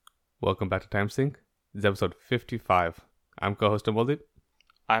Welcome back to TimeSync. This is episode 55. I'm co-host Amoldit.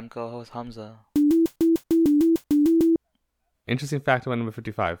 I'm co-host Hamza. Interesting fact about number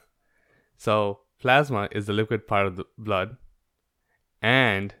 55. So, plasma is the liquid part of the blood,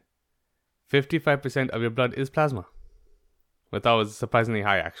 and 55% of your blood is plasma. Which I thought was surprisingly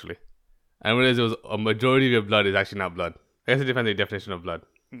high, actually. And realized it was a majority of your blood is actually not blood. I guess it depends on the definition of blood.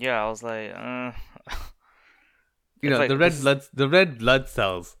 Yeah, I was like, You it's know, like the red blood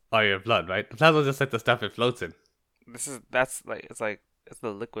cells are your blood, right? The plasma is just like the stuff it floats in. that's like it's the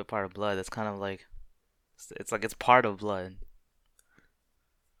liquid part of blood. It's kind of like it's part of blood.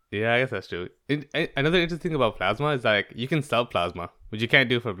 Yeah, I guess that's true. Another interesting thing about plasma is that you can sell plasma, which you can't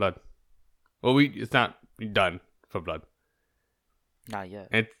do for blood. Well, it's not done for blood. Not yet.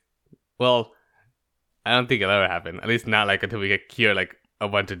 It's well, I don't think it'll ever happen. At least not until we get cure a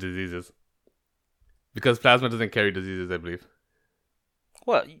bunch of diseases. Because plasma doesn't carry diseases, I believe.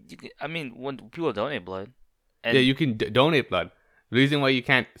 Well, I mean, when people donate blood, Yeah, you can donate blood. The reason why you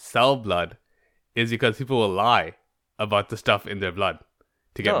can't sell blood is because people will lie about the stuff in their blood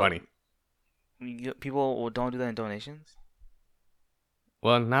to get money. People don't do that in donations.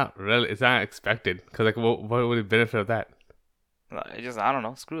 Well, not really. It's not expected. Because what would the benefit of that? I don't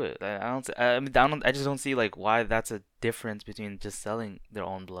know. Screw it. I don't. I just don't see why that's a difference between just selling their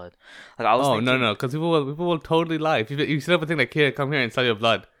own blood. I was thinking. No. Because people will totally lie. If you set up a thing like, here, come here and sell your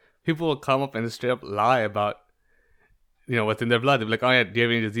blood, people will come up and straight up lie about what's in their blood. They'll be like, oh yeah, do you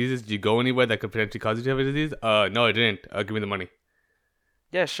have any diseases? Did you go anywhere that could potentially cause you to have a disease? No, I didn't. Give me the money.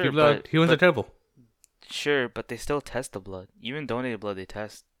 Yeah, sure. Humans are terrible. Sure, but they still test the blood. Even donated blood, they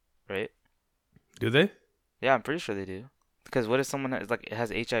test, right? Do they? Yeah, I'm pretty sure they do. Because what if someone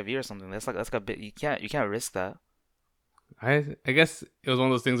has HIV or something? That's like a bit. You can't risk that. I guess it was one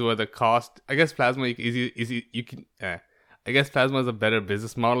of those things where the cost. I guess plasma you can. I guess plasma is a better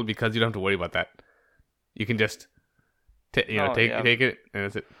business model because you don't have to worry about that. You can just take it and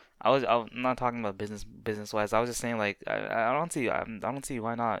that's it. I'm not talking about business wise. I was just saying I don't see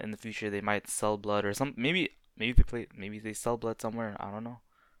why not in the future they might sell blood or some maybe they sell blood somewhere. I don't know.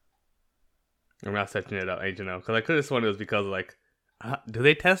 I'm not searching it up, because I could have sworn it was because do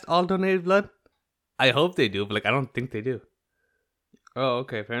they test all donated blood? I hope they do, but I don't think they do. Oh,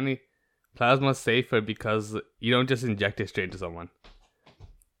 okay. Apparently, plasma's safer because you don't just inject it straight into someone.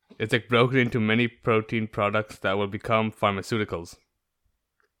 It's broken into many protein products that will become pharmaceuticals.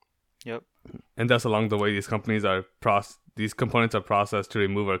 Yep. And thus, along the way, these components are processed to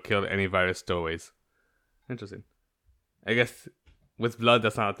remove or kill any virus stowaways. Interesting. I guess with blood,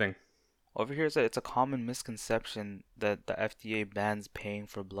 that's not a thing. Over here, it's a common misconception that the FDA bans paying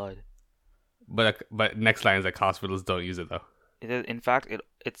for blood. But next line is hospitals don't use it though. In fact, it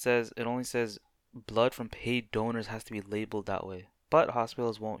only says blood from paid donors has to be labeled that way. But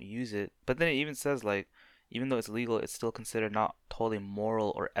hospitals won't use it. But then it even says even though it's legal, it's still considered not totally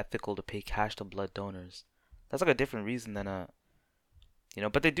moral or ethical to pay cash to blood donors. That's a different reason than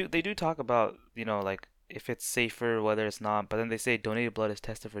but they do talk about, if it's safer, whether it's not. But then they say donated blood is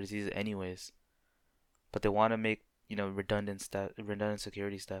tested for diseases anyways. But they want to make, redundant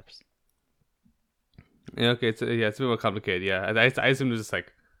security steps. Yeah, okay, it's a bit more complicated. Yeah, I assume it's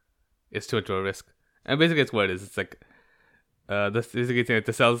just it's too much of a risk, and basically it's what it is. It's basically saying that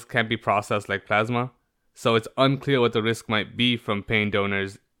the cells can't be processed like plasma, so it's unclear what the risk might be from paying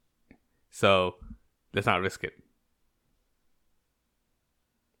donors. So let's not risk it,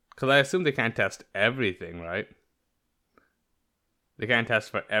 because I assume they can't test everything, right? They can't test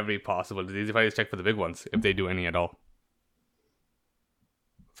for every possible disease. If I just check for the big ones, if they do any at all.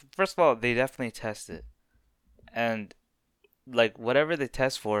 First of all, they definitely test it. And whatever they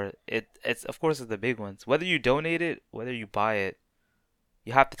test for, it's of course it's the big ones. Whether you donate it, whether you buy it,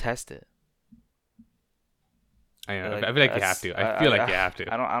 you have to test it. I know. I feel like you have to. I feel like you have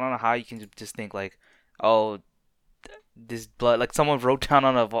to. I don't know how you can just think oh, this blood, someone wrote down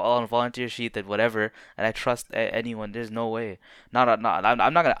on a volunteer sheet that whatever, and I trust anyone. There's no way. I'm not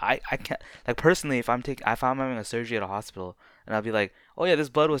gonna. I can't. Personally, if I'm having a surgery at a hospital, and I'll be like, oh yeah, this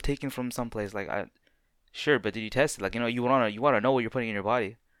blood was taken from someplace. Sure, but did you test it? You wanna know what you're putting in your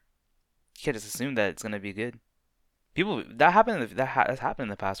body. You can't just assume that it's gonna be good. People that happened that's happened in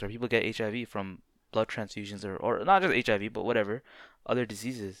the past where people get HIV from blood transfusions or not just HIV but whatever other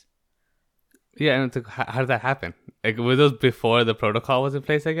diseases. Yeah, and how did that happen? Were those before the protocol was in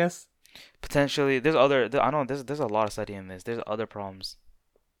place? I guess Potentially, I know there's a lot of study in this. There's other problems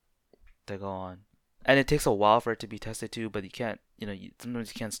that go on, and it takes a while for it to be tested too. But you can't,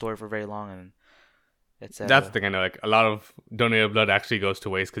 sometimes you can't store it for very long and. That's the thing I know. A lot of donated blood actually goes to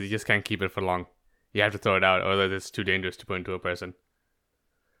waste because you just can't keep it for long. You have to throw it out, or it's too dangerous to put into a person.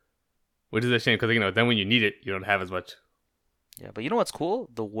 which is a shame because then when you need it, you don't have as much. Yeah, but you know what's cool?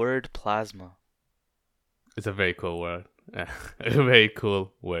 The word plasma. It's a very cool word. A very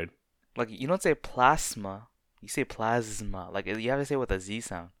cool word. Like, you don't say plasma, you say plasma. Like, you have to say it with a Z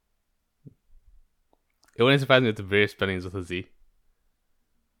sound. It wouldn't surprise me if the various spellings with a Z.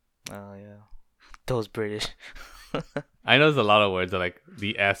 Oh, yeah. Those British. I know there's a lot of words that like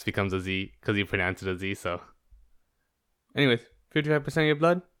the S becomes a Z because you pronounce it a Z, so. Anyways, 55% of your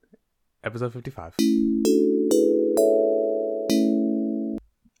blood, episode 55.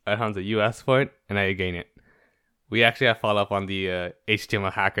 Alright, Hamza, you asked for it, and I gain it. We actually have follow up on the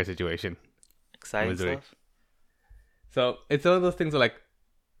HTML hacker situation. Exciting stuff. So it's one of those things where like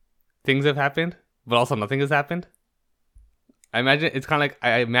things have happened, but also nothing has happened. I imagine it's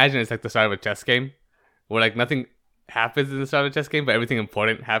like the start of a chess game, where like nothing happens in the start of a chess game, but everything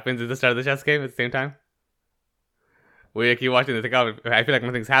important happens at the start of the chess game at the same time. Where like, you're watching, think, oh, I feel like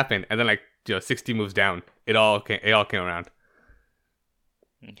nothing's happened, and then 60 moves down, it all came around.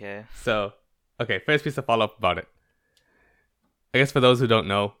 Okay. So, okay, first piece of follow up about it. I guess for those who don't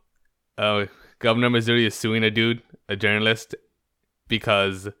know, Governor Missouri is suing a journalist,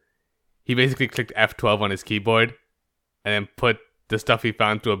 because he basically clicked F12 on his keyboard and then put the stuff he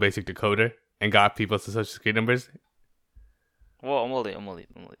found through a basic decoder and got people's social security numbers. Well, I'm only.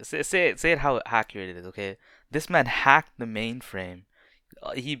 Say it how accurate it is, okay? This man hacked the mainframe.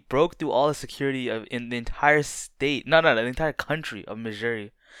 He broke through all the security in the entire state. No, the entire country of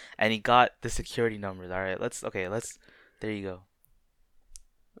Missouri, and he got the security numbers. All right, there you go.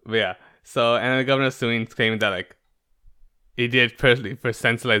 But yeah, so, and the governor suing, claiming that he did personally for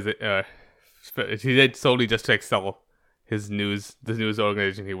centralize it. He did solely just to sell the news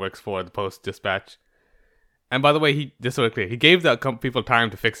organization he works for, the Post Dispatch. And by the way, he gave the people time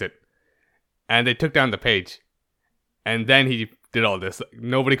to fix it, and they took down the page, and then he did all this.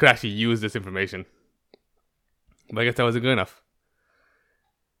 Nobody could actually use this information. But I guess that wasn't good enough.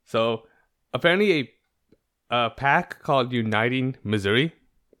 So apparently, a PAC called Uniting Missouri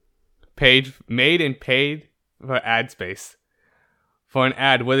made and paid for ad space for an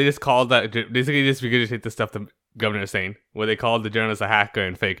ad where they just called basically just regurgitate the stuff the governor is saying, where they called the journalist a hacker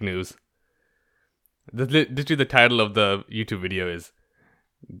and fake news. Literally, the title of the YouTube video is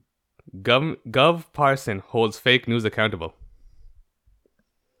Gov Parson holds fake news accountable.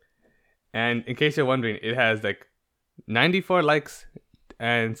 And in case you're wondering, it has 94 likes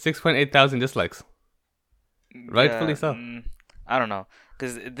and 6.8 thousand dislikes. Rightfully so. I don't know,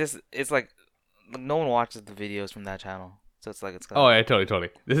 because it's like no one watches the videos from that channel, so it's like Oh yeah, totally.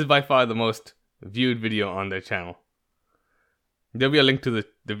 This is by far the most viewed video on their channel. There'll be a link to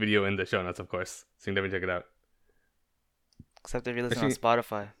the video in the show notes, of course, so you can definitely check it out. Except if you're listening on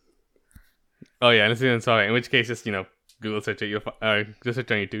Spotify. Oh yeah, listening on Spotify. In which case, just Google search it. Just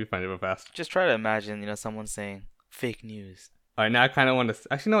search on YouTube, you find it real fast. Just try to imagine, someone saying fake news. All right, now I kind of want to.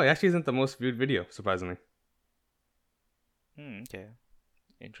 Actually, no, it actually isn't the most viewed video, surprisingly. Okay,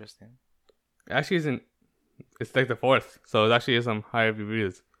 interesting. It actually isn't. It's the fourth, so it actually is some higher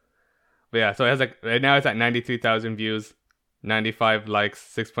views. But yeah, so it has right now it's at 93,000 views, 95 likes,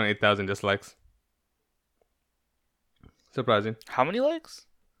 6.8 thousand dislikes. Surprising. How many likes?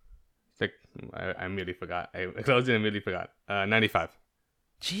 It's I immediately forgot. I closed it and immediately forgot. 95.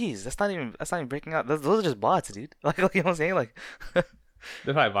 Jeez, that's not even breaking out. Those are just bots, dude. Like you know what I'm saying?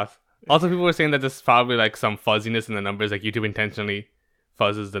 They're probably bots. Also, people were saying that there's probably some fuzziness in the numbers. YouTube intentionally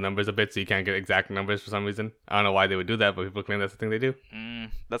fuzzes the numbers a bit so you can't get exact numbers for some reason. I don't know why they would do that, but people claim that's the thing they do.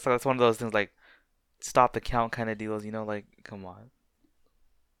 That's one of those things stop the count kind of deals. Come on.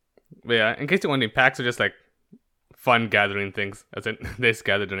 But yeah, in case you're wondering, PACs are just fun gathering things. As in, they just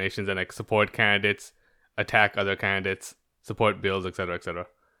gather donations and support candidates, attack other candidates, support bills, etc., etc.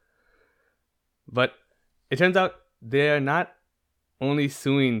 But it turns out they are not only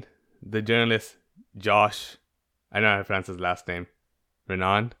suing the journalist Josh, I don't know how to pronounce his last name,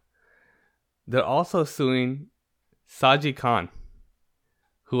 Renand. They're also suing Saji Khan,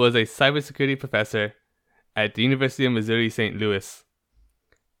 who was a cybersecurity professor at the University of Missouri St. Louis,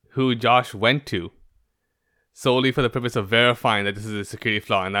 who Josh went to solely for the purpose of verifying that this is a security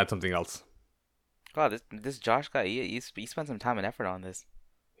flaw and not something else. God, this Josh guy, he spent some time and effort on this.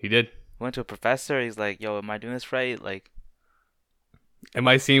 He did. Went to a professor. He's like, yo, am I doing this right? Am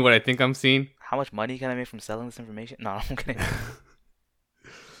I seeing what I think I'm seeing? How much money can I make from selling this information? No, I'm kidding.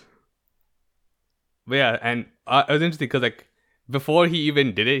 But yeah, and it was interesting because before he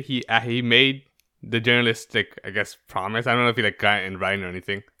even did it, he made the journalist I guess promise. I don't know if he got it in writing or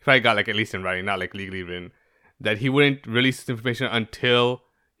anything. He probably got at least in writing, not legally written, that he wouldn't release this information until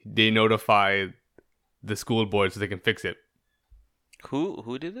they notify the school board so they can fix it.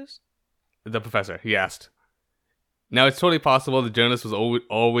 Who did this? The professor, he asked. Now, it's totally possible the journalist was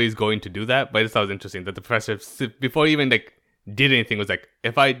always going to do that, but I just thought it was interesting that the professor, before he even like did anything, was like,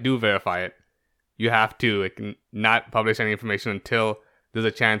 if I do verify it, you have to like not publish any information until there's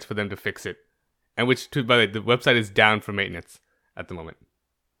a chance for them to fix it. And which, by the way, the website is down for maintenance at the moment.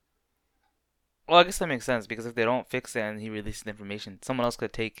 Well, I guess that makes sense because if they don't fix it and he releases the information, someone else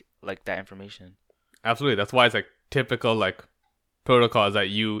could take like that information. Absolutely, that's why it's like typical like protocols that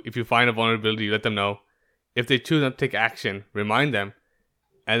if you find a vulnerability, you let them know. If they choose not to take action, remind them,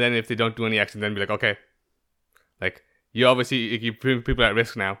 and then if they don't do any action, then be like, okay, like you obviously you put people at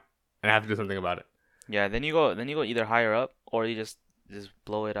risk now, and I have to do something about it. Yeah, then you go either higher up or you just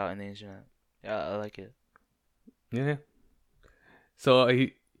blow it out in the internet. Yeah, I like it. Yeah. So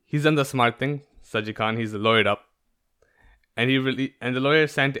he's done the smart thing, Sajid Khan. He's lawyered up, and the lawyer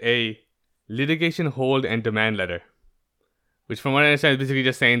sent a litigation hold and demand letter, which from what I understand is basically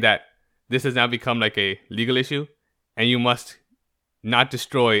just saying that this has now become like a legal issue, and you must not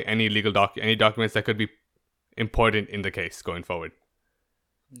destroy any legal any documents that could be important in the case going forward.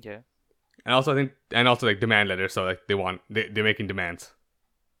 Yeah. And also like demand letters, so like they're making demands.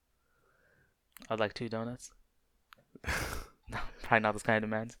 I'd like 2 donuts. No, probably not those kind of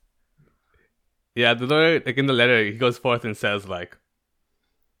demands. Yeah, the lawyer, like in the letter, he goes forth and says like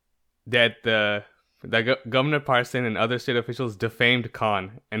that Governor Parson and other state officials defamed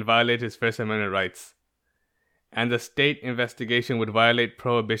Khan and violated his First Amendment rights, and the state investigation would violate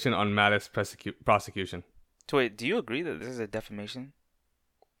prohibition on malice prosecution. So wait, do you agree that this is a defamation?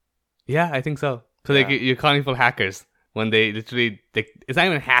 Yeah, I think so. So Yeah. you're calling people hackers when they literally it's not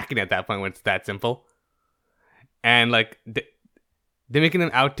even hacking at that point when it's that simple, and like they're making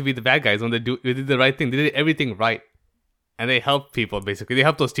them out to be the bad guys when they did the right thing. They did everything right, and they helped people basically. They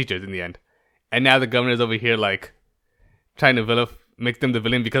helped those teachers in the end. And now the governor's over here, like, trying to make them the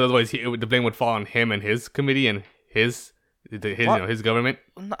villain because otherwise the blame would fall on him and his committee and his government.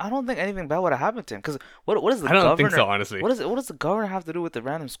 No, I don't think anything bad would have happened to him. Because what does the I don't governor? think so, honestly. What does the governor have to do with the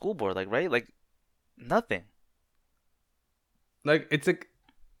random school board? Like, right? Like, nothing. Like, it's like,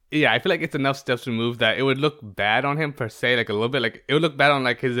 yeah, I feel like it's enough steps removed that it would look bad on him per se, like a little bit. Like, it would look bad on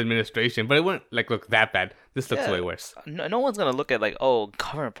like his administration, but it wouldn't like look that bad. This looks way worse. No one's gonna look at like, oh,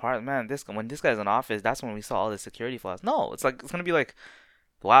 Governor Park, man, when this guy's in office, that's when we saw all the security flaws. No, it's gonna be like,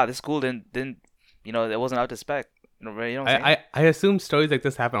 wow, this school didn't it wasn't up to spec. You know what I'm saying? I assume stories like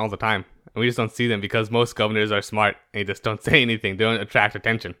this happen all the time, and we just don't see them because most governors are smart and they just don't say anything. They don't attract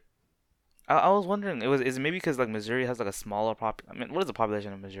attention. I was wondering, is it maybe because like Missouri has like a smaller I mean, what is the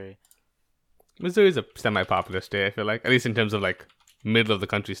population of Missouri? Missouri is a semi-popular state, I feel like, at least in terms of like middle of the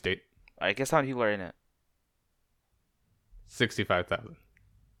country state. I guess how many people are in it? 65,000.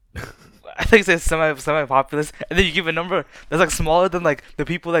 I think it's semi-populous, and then you give a number that's like smaller than like the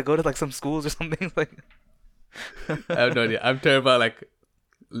people that go to like some schools or something. Like, I have no idea. I'm terrible at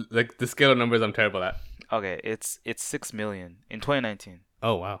like the scale of numbers. I'm terrible at. Okay, it's 6 million in 2019.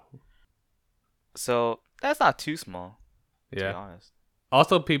 Oh wow. So that's not too small. Yeah. To be honest.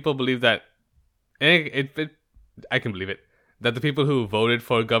 Also, people believe that, and I can believe it, that the people who voted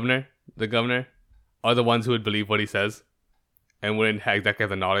for the governor, are the ones who would believe what he says, and wouldn't exactly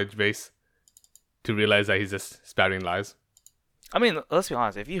have the knowledge base to realize that he's just spouting lies. I mean, let's be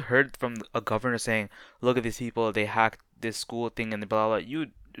honest. If you heard from a governor saying, "Look at these people, they hacked this school thing and blah blah,"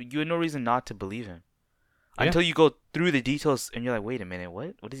 you had no reason not to believe him. Yeah. Until you go through the details and you're like, wait a minute,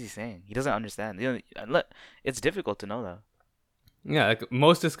 what is he saying? He doesn't understand. It's difficult to know that. Yeah, like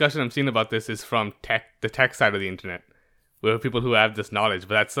most discussion I'm seeing about this is from the tech side of the internet, where people who have this knowledge,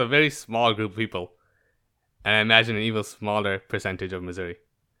 but that's a very small group of people, and I imagine an even smaller percentage of Missouri.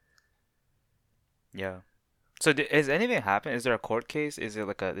 Yeah. So has anything happened? Is there a court case? Is there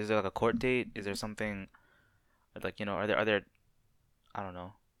like a court date? Is there something like, are there I don't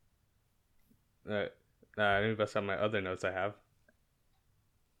know. Let me bust out my other notes I have.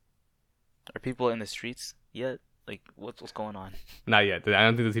 Are people in the streets yet? Like, what's going on? Not yet. I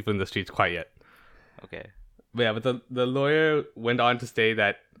don't think there's people in the streets quite yet. Okay. But yeah, but the lawyer went on to say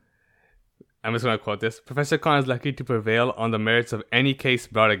that, I'm just going to quote this, Professor Khan is likely to prevail on the merits of any case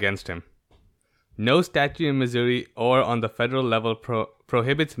brought against him. No statute in Missouri or on the federal level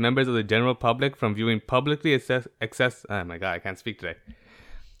prohibits members of the general public from viewing publicly oh my god, I can't speak today.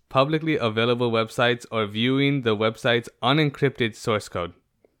 Publicly available websites or viewing the website's unencrypted source code.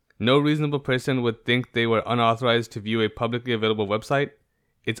 No reasonable person would think they were unauthorized to view a publicly available website,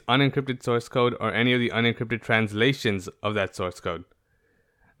 its unencrypted source code, or any of the unencrypted translations of that source code.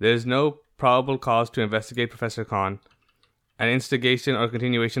 There is no probable cause to investigate Professor Khan. An instigation or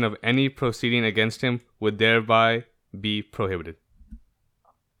continuation of any proceeding against him would thereby be prohibited.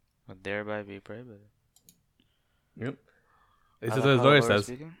 Would thereby be prohibited. Yep. I This is like what his how the lawyer lawyer's says.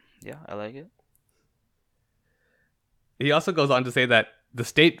 speaking. Yeah, I like it. He also goes on to say that the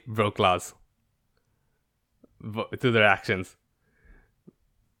state broke laws through their actions.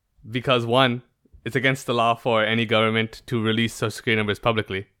 Because one, it's against the law for any government to release social security numbers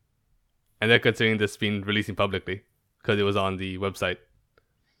publicly. And they're considering this being releasing publicly because it was on the website.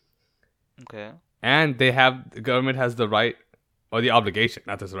 Okay. And the government has the right, or the obligation,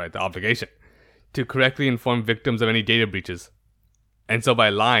 not just the right, the obligation, to correctly inform victims of any data breaches. And so by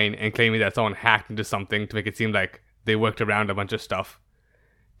lying and claiming that someone hacked into something to make it seem like they worked around a bunch of stuff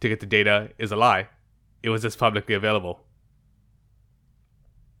to get the data is a lie. It was just publicly available.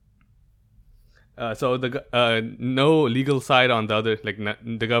 So no legal side on the other, like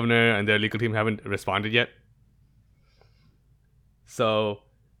the governor and their legal team haven't responded yet. So,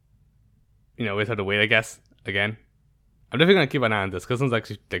 we just have to wait, I guess. Again, I'm definitely gonna keep an eye on this because it's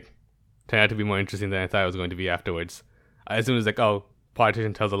actually turned out to be more interesting than I thought it was going to be afterwards. I assumed it was like, oh,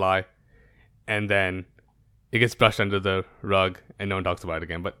 politician tells a lie, and then it gets brushed under the rug and no one talks about it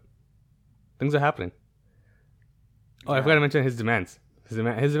again. But things are happening. Oh, I forgot to mention his demands. His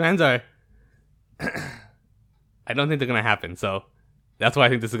demands are. I don't think they're gonna happen, so that's why I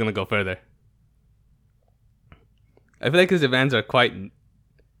think this is gonna go further. I feel like his demands are they're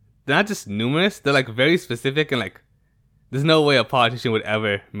not just numerous, they're like very specific and like there's no way a politician would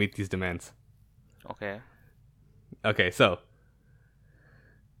ever meet these demands. Okay, so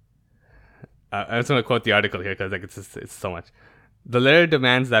I'm just gonna quote the article here because like it's so much. The letter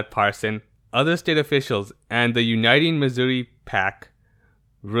demands that Parson, other state officials, and the Uniting Missouri PAC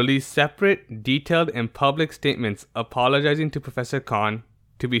release separate, detailed, and public statements apologizing to Professor Khan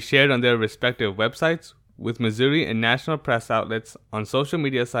to be shared on their respective websites, with Missouri and national press outlets, on social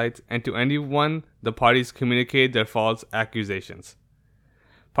media sites, and to anyone the parties communicate their false accusations.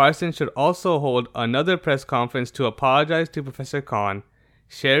 Parson should also hold another press conference to apologize to Professor Khan,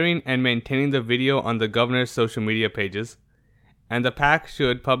 sharing and maintaining the video on the governor's social media pages, and the PAC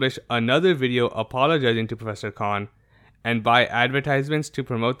should publish another video apologizing to Professor Khan and buy advertisements to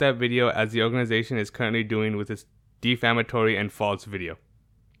promote that video as the organization is currently doing with its defamatory and false video.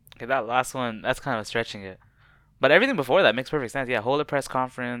 Okay, that last one, that's kind of stretching it. But everything before that makes perfect sense. Yeah, hold a press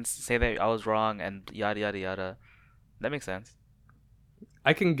conference, say that I was wrong, and yada, yada, yada. That makes sense.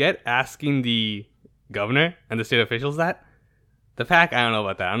 I can get asking the governor and the state officials that. The PAC, I don't know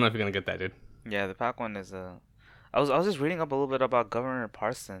about that. I don't know if you're going to get that, dude. Yeah, the PAC one is... I was just reading up a little bit about Governor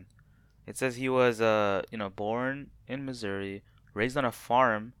Parson. It says he was, born in Missouri, raised on a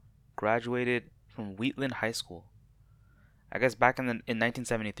farm, graduated from Wheatland High School. I guess back in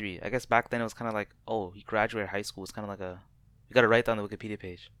 1973. I guess back then it was kind of like, oh, he graduated high school. It's kind of like you got to write that on the Wikipedia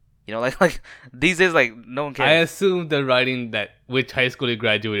page. Like these days, like no one cares. I assume they're writing that which high school he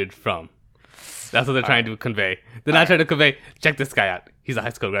graduated from. That's what they're trying to convey. They're not trying to convey, check this guy out. He's a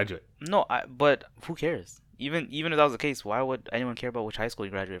high school graduate. No, but who cares? Even if that was the case, why would anyone care about which high school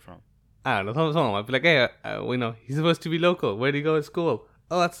he graduated from? I don't know. Someone might be like, hey, he's supposed to be local. Where did he go to school?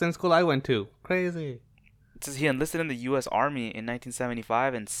 Oh, that's the same school I went to. Crazy. It says he enlisted in the U.S. Army in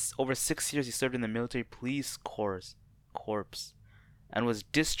 1975, and over 6 years he served in the military police corps, and was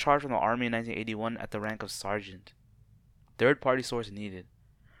discharged from the Army in 1981 at the rank of sergeant. Third-party source needed.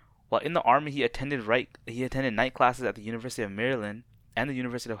 While in the Army, he attended night classes at the University of Maryland and the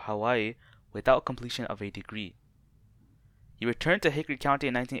University of Hawaii without completion of a degree. He returned to Hickory County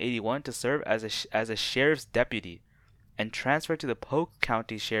in 1981 to serve as a sheriff's deputy, and transferred to the Polk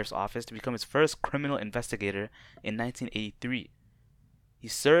County Sheriff's Office to become its first criminal investigator in 1983. He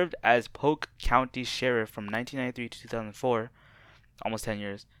served as Polk County Sheriff from 1993 to 2004, almost 10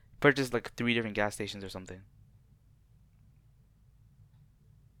 years. Purchased like 3 different gas stations or something.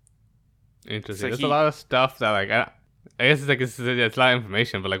 Interesting. There's a lot of stuff that I guess it's a lot of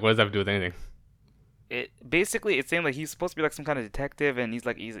information, but like, what does that have to do with anything? It's saying like he's supposed to be like some kind of detective, and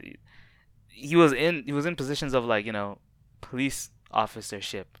he was in positions of like police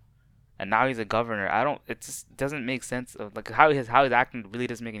officership, and now he's a governor. It just doesn't make sense. Like how he's acting really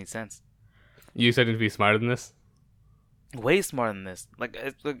doesn't make any sense. You expect him to be smarter than this? Way smarter than this. Like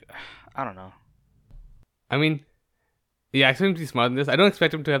I don't know. I mean, yeah, I expect him to be smarter than this. I don't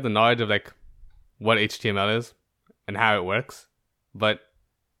expect him to have the knowledge of like what HTML is and how it works, but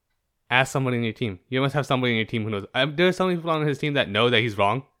ask somebody in your team. You must have somebody in your team who knows. There's so many people on his team that know that he's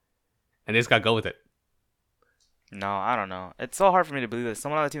wrong, and they just gotta go with it. No, I don't know. It's so hard for me to believe that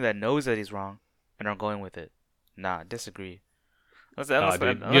someone on the team that knows that he's wrong and are going with it. Nah, disagree. Unless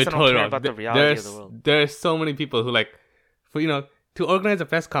you're totally wrong. About the reality of the world. There's so many people who to organize a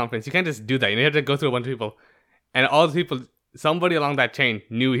press conference, you can't just do that. You have to go through a bunch of people, and all the people somebody along that chain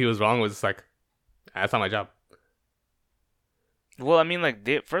knew he was wrong. Was just like, that's not my job. Well, I mean, like,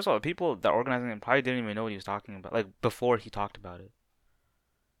 first of all, the people that organizing it probably didn't even know what he was talking about, like, before he talked about it.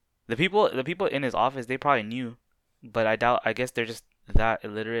 The people in his office, they probably knew, but I doubt. I guess they're just that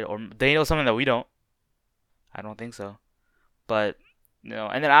illiterate, or they know something that we don't. I don't think so. But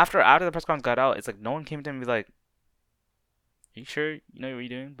and then after the press conference got out, it's like no one came to him and be like, "Are you sure you know what you're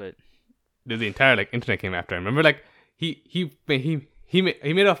doing?" But The entire like internet came after him. Remember, like he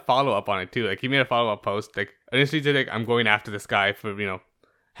made a follow up on it too. Like he made a follow up post. Like initially said like I'm going after this guy for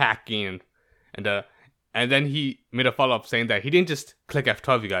hacking and then he made a follow up saying that he didn't just click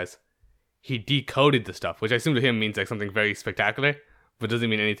F12, you guys. He decoded the stuff, which I assume to him means like something very spectacular, but doesn't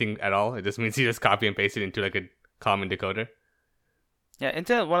mean anything at all. It just means he just copy and pasted into like a common decoder. yeah,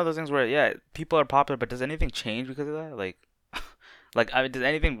 internet one of those things where people are popular, but does anything change because of that? Like, I mean, does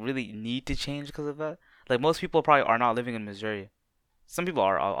anything really need to change because of that? Like most people probably are not living in Missouri. Some people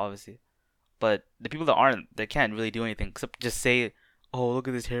are obviously, but the people that aren't, they can't really do anything except just say, "Oh, look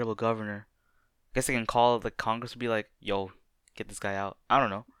at this terrible governor." I guess they can call the Congress and be like, "Yo, get this guy out." I don't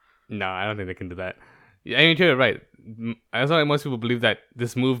know. No, I don't think they can do that. Yeah, I mean, you're right. That's why most people believe that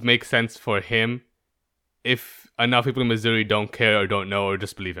this move makes sense for him if enough people in Missouri don't care or don't know or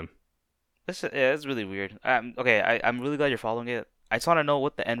just believe him. It's really weird. Okay, I'm really glad you're following it. I just want to know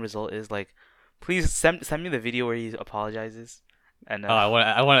what the end result is. Like, please send me the video where he apologizes, and I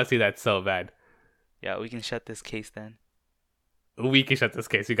want to see that so bad. yeah, we can shut this case then. We can shut this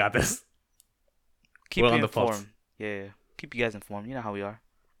case. We got this. Keep We're you on the informed. pulse. Yeah, keep you guys informed. You know how we are.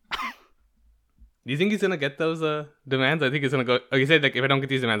 Do you think he's gonna get those demands? I think he's gonna go. Like he said, like if I don't get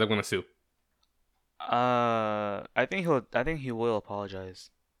these demands, I'm gonna sue. I think he will apologize.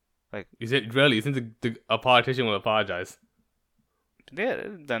 Like, You said really? You think a politician will apologize?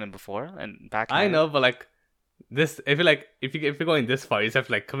 they've done it before and back. I know, but like this, I feel like if you're going this far, you just have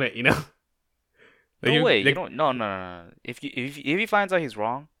to like commit. Like, No way. like, You don't. No. If he finds out he's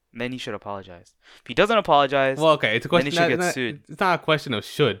wrong, then he should apologize. If he doesn't apologize, well, okay, it's a question. then he should get sued. It's not a question of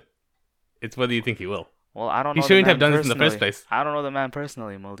should. It's whether you think he will. well, I don't He know. shouldn't the have man done this in the first personally. place. I don't know the man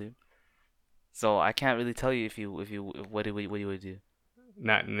personally, Muldude. So I can't really tell you if you what he would do.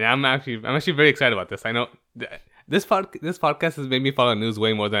 I'm actually very excited about this. I know this podcast has made me follow news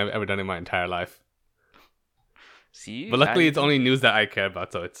way more than I've ever done in my entire life. See, But luckily, it's only news that I care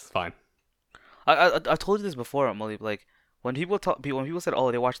about, so it's fine. I told you this before, Muldude. Like when people said,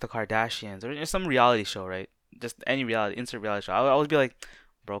 "Oh, they watch the Kardashians" or some reality show, right? Just any insert reality show. I would always be like,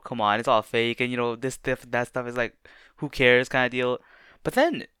 "Bro, come on, it's all fake," and this stuff, that stuff is like, who cares, kind of deal. But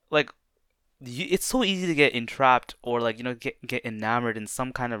then, like, it's so easy to get entrapped or like get enamored in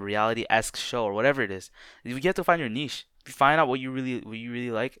some kind of reality-esque show or whatever it is. You have to find your niche. If you find out what you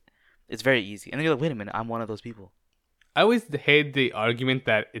really like, it's very easy. And then you're like, wait a minute, I'm one of those people. I always hate the argument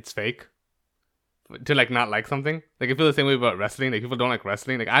that it's fake to like not like something. Like I feel the same way about wrestling. Like people don't like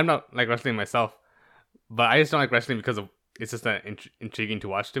wrestling. Like I'm not like wrestling myself, but I just don't like wrestling because of it's just intriguing to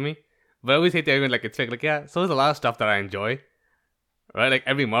watch to me. But I always hate the argument like it's fake. Like yeah, so there's a lot of stuff that I enjoy. Right, like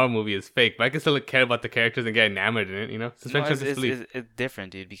every Marvel movie is fake, but I can still care about the characters and get enamored in it. Suspension of disbelief. It's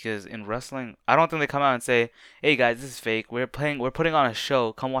different, dude. Because in wrestling, I don't think they come out and say, "Hey guys, this is fake. We're putting on a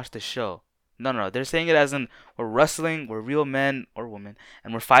show. Come watch the show." No. They're saying it as in we're wrestling, we're real men or women,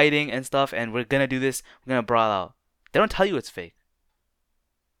 and we're fighting and stuff, and we're gonna do this. We're gonna brawl out. They don't tell you it's fake,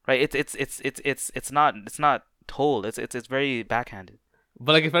 right? It's not told. It's very backhanded.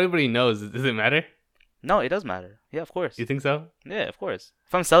 But like if everybody knows, does it matter? No, it does matter. Yeah, of course. You think so? Yeah, of course.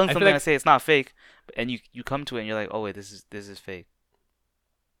 If I'm selling I feel something like- and I say it's not fake, and you come to it and you're like, oh wait, this is fake.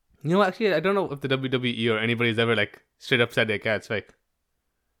 Actually, I don't know if the WWE or anybody's ever like straight up said like, yeah, it's fake.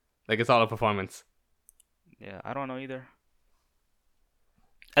 Like it's all a performance. Yeah, I don't know either.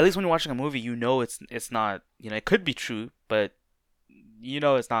 At least when you're watching a movie, it's not. It could be true, but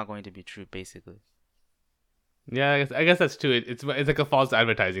it's not going to be true. Basically. Yeah, I guess that's true. It's like a false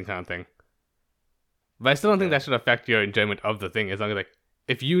advertising kind of thing. But I still don't think that should affect your enjoyment of the thing. As long as like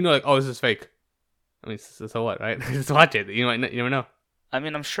if you know like, oh, this is fake. I mean, so what, right? Just watch it. You never know. I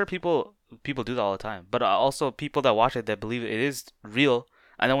mean, I'm sure people do that all the time, but also people that watch it that believe it is real,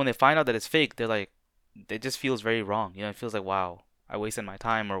 and then when they find out that it's fake, they're like, it just feels very wrong. It feels like, wow, I wasted my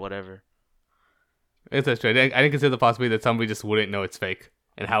time or whatever. It's true. I didn't consider the possibility that somebody just wouldn't know it's fake,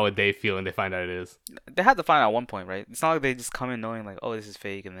 and how would they feel when they find out it is? They had to find out at one point, right? It's not like they just come in knowing like, oh, this is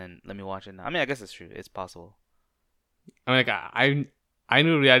fake, and then let me watch it now. I mean, I guess it's true. It's possible. I mean, like I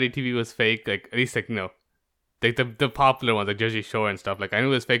knew reality TV was fake. Like at least like like the popular ones like Jersey Shore and stuff. Like I knew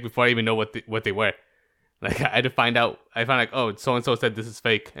it was fake before I even know what they were. Like I had to find out. I found like, oh, so and so said this is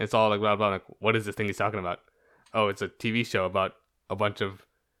fake, and it's all like blah blah. Like what is this thing he's talking about? oh, it's a TV show about a bunch of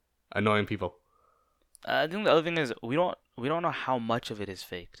annoying people. I think the other thing is we don't know how much of it is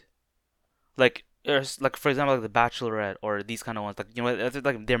faked. Like like for example, like The Bachelorette or these kind of ones. Like it's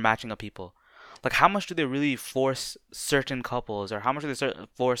like they're matching up people. Like how much do they really force certain couples, or how much do they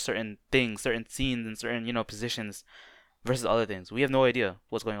force certain things, certain scenes, and certain positions versus other things? We have no idea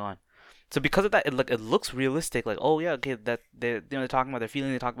what's going on. So because of that, it looks realistic. Like, oh yeah, okay, that they're talking about their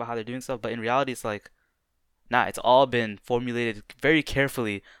feelings, they talk about how they're doing stuff, but in reality, it's like, nah, it's all been formulated very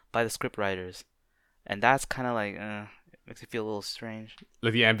carefully by the script writers, and that's kind of like, makes it feel a little strange.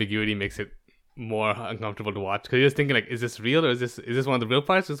 Like the ambiguity makes it more uncomfortable to watch because you're just thinking like, is this real or is this one of the real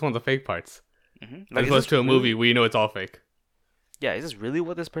parts or is this one of the fake parts? Mm-hmm. As opposed to a movie, we know it's all fake. Yeah, is this really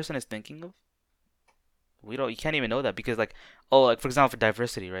what this person is thinking of? You can't even know that because like, oh, like for example, for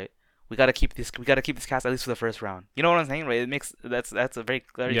diversity, right? We gotta keep this cast at least for the first round. You know what I'm saying, right? It makes that's a very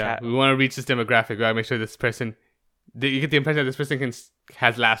we want to reach this demographic. We gotta make sure this person, you get the impression that this person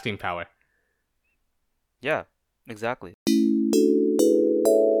has lasting power. Yeah, exactly.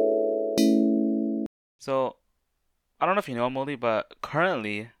 So, I don't know if you know, Molly, but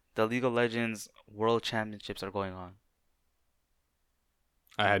currently the League of Legends World Championships are going on.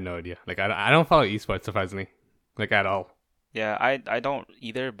 I had no idea. Like I don't follow esports surprisingly, like at all. Yeah, I don't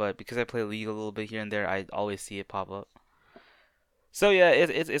either, but because I play League a little bit here and there, I always see it pop up. So yeah,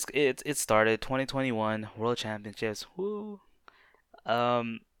 it started 2021 World Championships. Woo.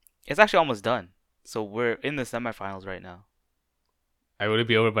 It's actually almost done. So we're in the semifinals right now. Would it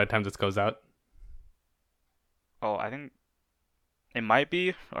be over by the time this goes out? Oh, I think it might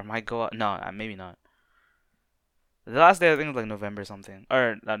be or might go out. No, maybe not. The last day I think was like November something,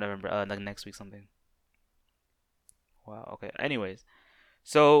 or not November. Like next week something. Wow. Okay. Anyways,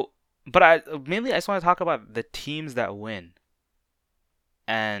 so but I just want to talk about the teams that win,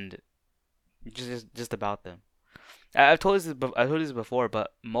 and just about them. I've told you this before,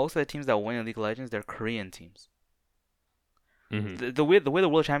 but most of the teams that win in League of Legends, they're Korean teams. Mm-hmm. The way the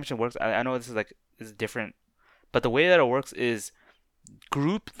World Championship works, I know this is different, but the way that it works is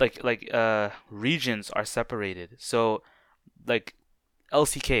regions are separated. So like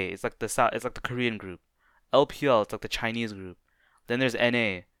LCK, it's like the Korean group. LPL, it's like the Chinese group. Then there's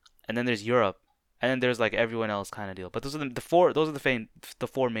NA, and then there's Europe, and then there's like everyone else kind of deal. But those are the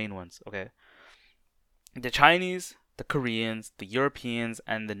four main ones. Okay, the Chinese, the Koreans, the Europeans,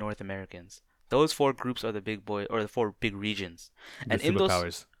 and the North Americans. Those four groups are the big boy or the four big regions. The And in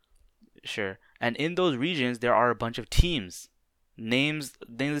superpowers. Sure. And in those regions, there are a bunch of teams. Names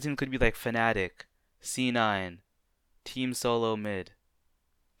of the team could be like Fnatic, C9, Team Solo Mid,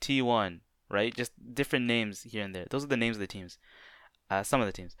 T1, right? Just different names here and there. Those are the names of the teams. Some of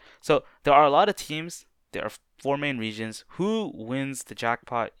the teams. So there are a lot of teams. There are four main regions. Who wins the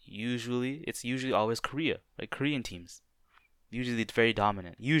jackpot usually? It's usually always Korea, right? Korean teams. Usually it's very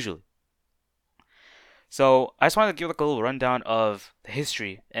dominant. Usually. So I just wanted to give like a little rundown of the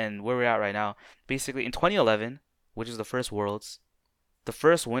history and where we're at right now. Basically, in 2011, which is the first Worlds, the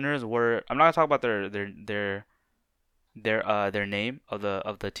first winners were. I'm not gonna talk about their name of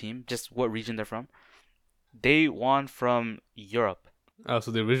the team, just what region they're from. They won from Europe. Oh,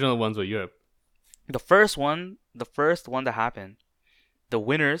 so the original ones were Europe. The first one that happened, the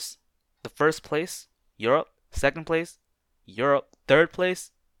winners, the first place, Europe, second place, Europe, third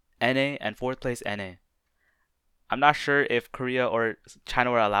place, NA, and fourth place, NA. I'm not sure if Korea or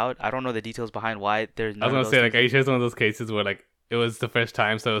China were allowed. I don't know the details behind why there's none. I was gonna say, like, are you sure it's one of those cases where like it was the first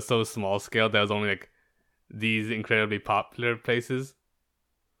time, so it was so small scale that was only like these incredibly popular places?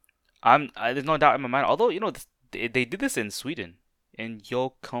 There's no doubt in my mind. Although they did this in Sweden, in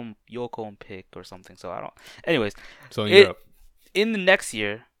Jokkmokk or something. So I don't. Anyways, so in Europe, in the next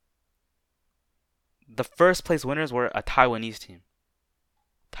year, the first place winners were a Taiwanese team,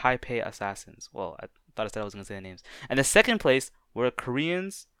 Taipei Assassins. Well, I thought I said I was gonna say the names. And the second place were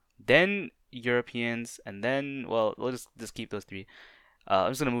Koreans, then Europeans, and then we'll just keep those three.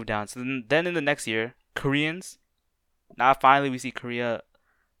 I'm just gonna move down. So then in the next year, Koreans. Now finally we see Korea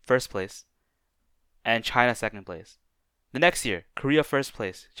first place, and China second place. The next year, Korea first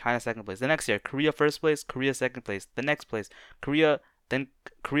place, China second place. The next year, Korea first place, Korea second place. The next place, then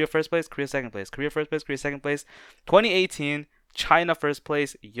Korea first place, Korea second place. Korea first place, Korea second place. 2018, China first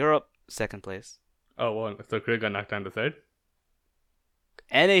place, Europe second place. Oh, well, so Korea got knocked down to third?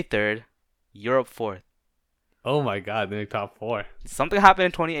 NA third, Europe fourth. Oh my god, they're top four. Something happened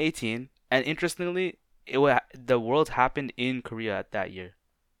in 2018, and interestingly, the Worlds happened in Korea that year.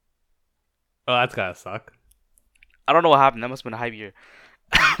 Oh, that's gotta suck. I don't know what happened. That must have been a hype year.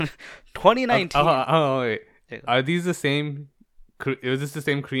 2019. Wait. Are these the same Was this the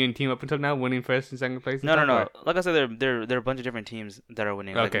same Korean team up until now, winning first and second place? No. Like I said, there are a bunch of different teams that are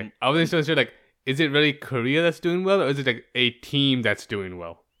winning. Okay, Like, I wasn't so sure. Like, is it really Korea that's doing well, or is it like a team that's doing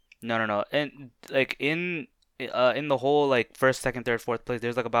well? no. And like in the whole like first, second, third, fourth place,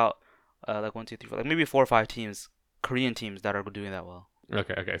 there's like about like 1, 2, 3, 4, like maybe 4 or 5 teams, Korean teams that are doing that well.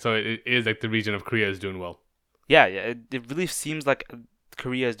 Okay. So it is like the region of Korea is doing well. Yeah. It really seems like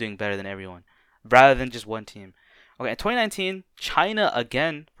Korea is doing better than everyone, rather than just one team. Okay, in 2019, China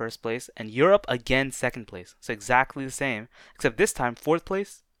again first place, and Europe again second place. So exactly the same, except this time fourth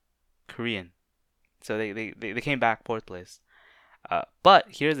place, Korean. So they came back fourth place. But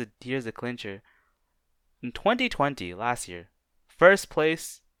here's the clincher. In 2020, last year, first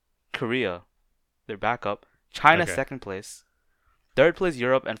place, Korea. They're back up. China Okay. second place. Third place,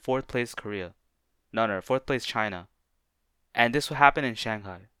 Europe, and fourth place, Korea. No, fourth place, China. And this will happen in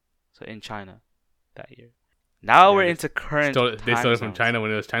Shanghai. So in China that year. Now Yeah, we're they into current They stole it from zones. China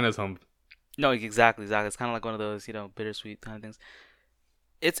when it was China's home. No, exactly. It's kind of like one of those, bittersweet kind of things.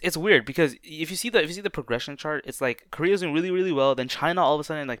 It's weird because if you see the progression chart, it's like Korea's doing really really well, then China all of a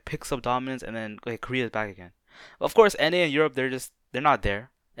sudden like picks up dominance, and then like Korea's back again. Of course, NA and Europe they're not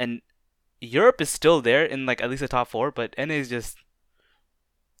there, and Europe is still there in like at least the top 4, but NA is just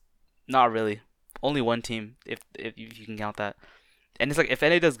not really. Only one team if you can count that. And it's like if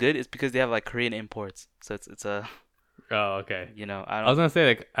NA does good, it's because they have like Korean imports. So it's a Oh, okay. I I was don't. gonna say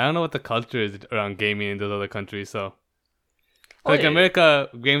like I don't know what the culture is around gaming in those other countries. So Oh like yeah, America,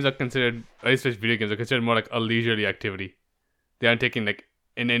 games are considered, or at least video games are considered more like a leisurely activity. They aren't taken like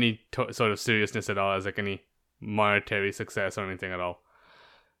in any sort of seriousness at all as like any monetary success or anything at all.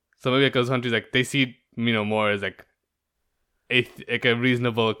 So maybe like those countries like they see more as like like a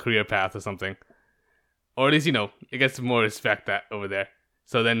reasonable career path or something, or at least it gets more respect that over there.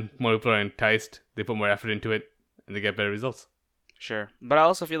 So then more people are enticed. They put more effort into it, and they get better results. sure. But I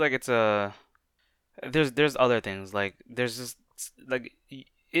also feel like it's a there's other things like there's just like it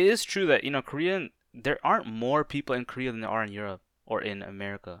is true that Korean there aren't more people in Korea than there are in Europe or in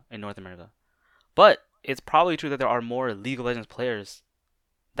America, in North America. But it's probably true that there are more League of Legends players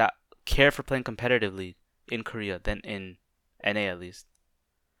that care for playing competitively in Korea than in NA at least,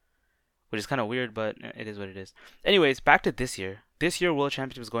 which is kind of weird, but it is what it is. Anyways, back to this year. This year World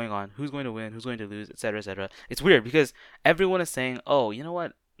Championship is going on. Who's going to win? Who's going to lose? Etc. Etc. It's weird because everyone is saying, "Oh, you know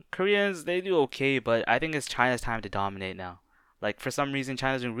what? Koreans they do okay, but I think it's China's time to dominate now." Like for some reason,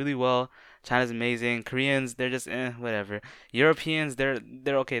 China's doing really well. China's amazing. Koreans they're just whatever. Europeans they're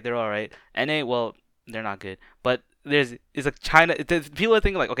okay. They're all right. NA well they're not good, but it's like China. People are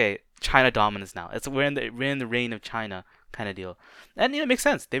thinking like okay, China dominance now. We're in the reign of China kind of deal, and it makes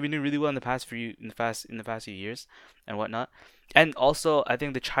sense. They've been doing really well in the past few years and whatnot. And also, I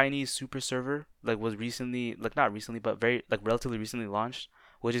think the Chinese super server like was recently like not recently but very like relatively recently launched,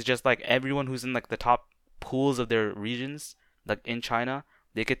 which is just like everyone who's in like the top pools of their regions like in China,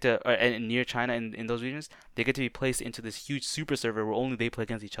 they get to and near China in those regions, they get to be placed into this huge super server where only they play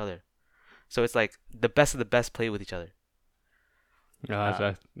against each other. So it's like the best of the best play with each other. Yeah,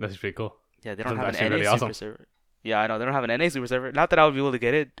 Uh, that's pretty cool. yeah, they don't That's have an actually NA really super awesome. server. Yeah, I know they don't have an NA super server. Not that I would be able to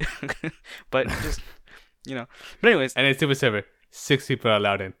get it, but just you know. But anyways, And it's super server. 6 people are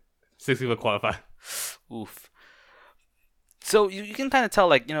allowed in. 6 people qualify. oof. So you can kind of tell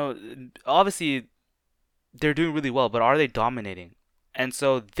like obviously they're doing really well, but are they dominating? And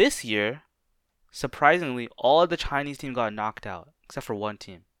so this year, surprisingly, all of the Chinese team got knocked out except for one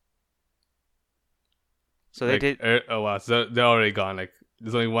team. So they Like, did oh wow, so they're already gone. Like,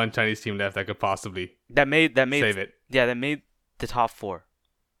 there's only one Chinese team left that could possibly that made save it. yeah that made the top 4,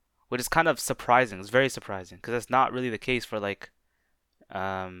 which is kind of surprising. It's very surprising because that's not really the case for like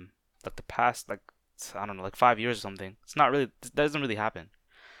the past like I don't know like 5 years or something. It's not really that doesn't really happen.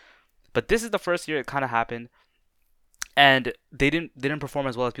 But this is the first year it kind of happened, and they didn't perform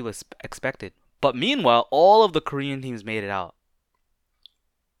as well as people expected. But meanwhile, all of the Korean teams made it out.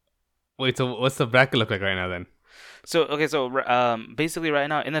 Wait, so what's the bracket look like right now then? So okay, so basically right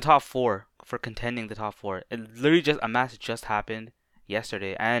now in the top 4 for contending the top 4, it literally just a match just happened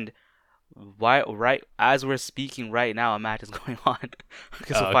yesterday, and why right as we're speaking right now a match is going on.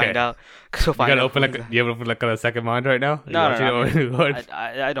 Because Oh, we'll okay. find out. Because we'll You find gotta out. open like, do you have open like a second monitor right now? Are you No, watching no, it I mean, over what?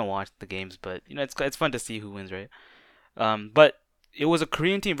 I don't watch the games, but it's fun to see who wins, right? But it was a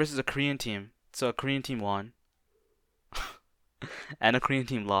Korean team versus a Korean team, so a Korean team won, and a Korean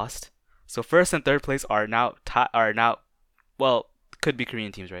team lost. So first and third place are now well could be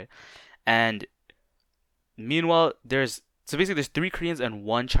Korean teams, right? And meanwhile, there's 3 Koreans and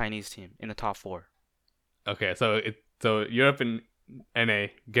 1 Chinese team in the top 4. Okay, so Europe and NA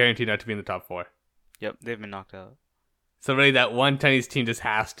guaranteed not to be in the top 4. Yep, they've been knocked out. So really, that one Chinese team just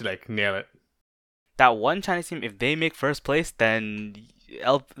has to like nail it. That one Chinese team, if they make first place, then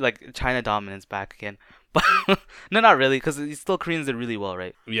like China dominance back again. But no, not really, because still Koreans did really well,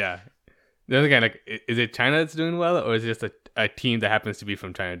 right? Yeah. The other guy, like, is it China that's doing well, or is it just a team that happens to be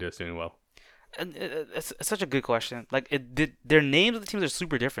from China that's doing well? And it's such a good question. Like their names of the teams are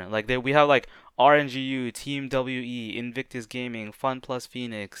super different. Like we have like RNGU, Team WE, Invictus Gaming, Fun Plus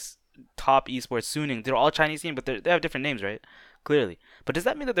Phoenix, Top Esports, Suning. They're all Chinese teams, but they have different names, right? Clearly. But does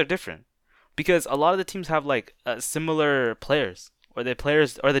that mean that they're different? Because a lot of the teams have like similar players, or the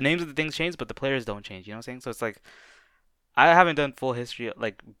players or the names of the things change, but the players don't change. You know what I'm saying? So it's like I haven't done full history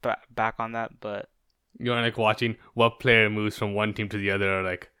like back on that, but You're like watching what player moves from one team to the other, or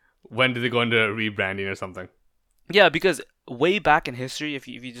like when do they go into rebranding or something? yeah, because way back in history, if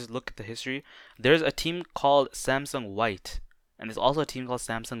you just look at the history, there's a team called Samsung White, and there's also a team called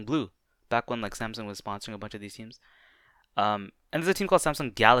Samsung Blue. Back when like Samsung was sponsoring a bunch of these teams, and there's a team called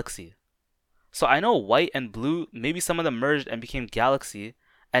Samsung Galaxy. So I know White and Blue, maybe some of them merged and became Galaxy,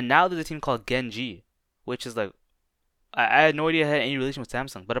 and now there's a team called Genji, which is like I had no idea it had any relation with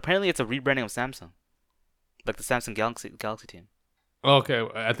Samsung, but apparently it's a rebranding of Samsung, like the Samsung Galaxy team. Okay,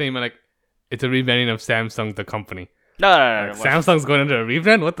 I think like it's a rebranding of Samsung, the company. No. Like, Samsung's going under a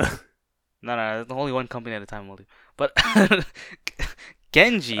rebrand? What the? No. There's only one company at a time, only. But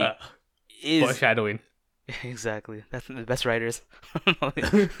Genji is Foreshadowing. exactly that's the best writers.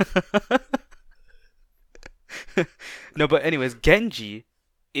 No, but anyways, Genji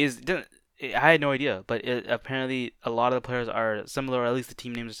is. I had no idea, but apparently a lot of the players are similar, or at least the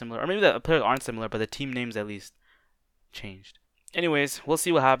team names are similar, or maybe the players aren't similar, but the team names at least changed. Anyways, we'll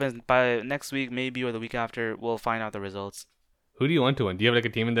see what happens. By next week, maybe, or the week after, we'll find out the results. Who do you want to win? Do you have like a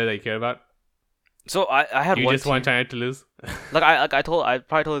team in there that you care about? So I had you one just team. want China to lose? I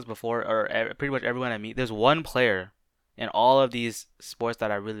probably told this before, or pretty much everyone I meet. There's one player in all of these sports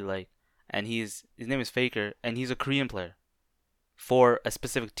that I really like, and his name is Faker, and he's a Korean player for a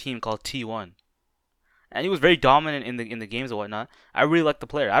specific team called T1, and he was very dominant in the games and whatnot. I really like the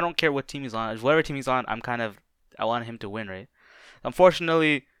player. I don't care what team he's on. Whatever team he's on, I want him to win, right?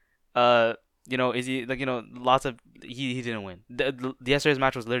 Unfortunately, is he like lots of he didn't win. The yesterday's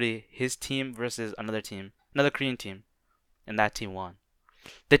match was literally his team versus another Korean team, and that team won.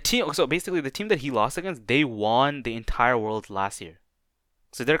 So basically the team that he lost against, they won the entire world last year.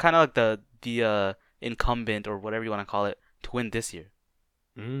 So they're kind of like the incumbent, or whatever you want to call it, to win this year.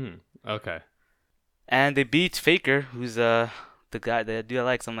 Okay. And they beat Faker, who's the guy that I do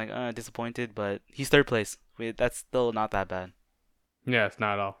like. So I'm like disappointed, but he's third place. That's still not that bad. Yeah, it's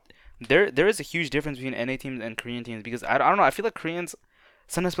not at all. There is a huge difference between NA teams and Korean teams, because I don't know. I feel like Koreans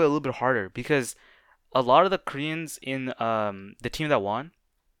sometimes play a little bit harder, because a lot of the Koreans in the team that won,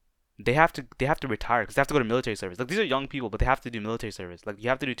 they have to retire because they have to go to military service. Like, these are young people, but they have to do military service. Like, you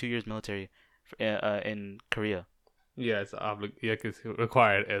have to do 2 years military in Korea. Yeah, it's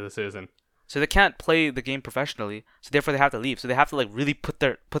required as a citizen. So they can't play the game professionally. So therefore they have to leave. So they have to like really put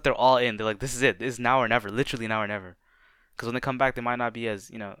their all in. They're like, this is it. This is now or never. Literally now or never. Because when they come back, they might not be as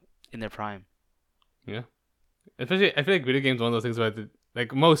in their prime. Yeah. Especially, I feel like video games are one of those things where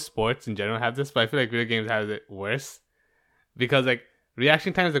like most sports in general have this, but I feel like video games have it worse because like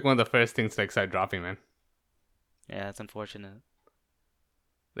reaction time is like one of the first things to like start dropping, man. Yeah, it's unfortunate.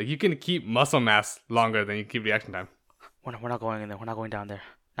 Like, you can keep muscle mass longer than you keep reaction time. We're not going in there. We're not going down there.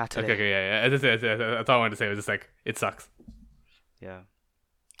 Not today. Okay, yeah. That's all I wanted to say. It was just like, it sucks. Yeah.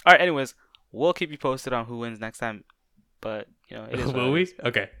 All right. Anyways, we'll keep you posted on who wins next time. But it is. Will we?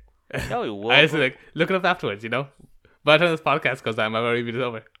 Okay. No, we will. I just like look it up afterwards. By the time this podcast goes down, my review is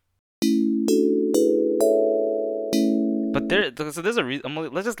over. But there's a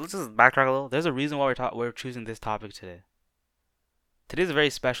reason. Let's just backtrack a little. There's a reason why we're choosing this topic today. Today's a very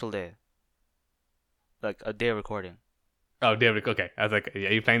special day. Like a day of recording. Oh, David. Okay, I was like, are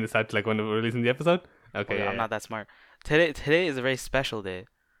you planning this out like when we're releasing the episode? Okay, I'm not that smart. Today is a very special day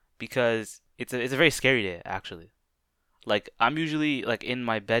because it's a very scary day, actually. Like, I'm usually like in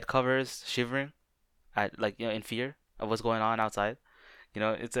my bed covers shivering at in fear of what's going on outside.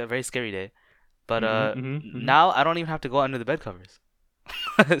 It's a very scary day. But now I don't even have to go under the bed covers.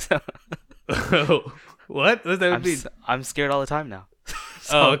 What does that mean? I'm scared all the time now.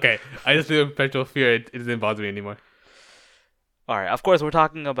 Okay. I just feel perpetual fear. It doesn't bother me anymore. All right. Of course, we're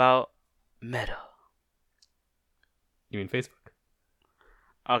talking about Meta. You mean Facebook?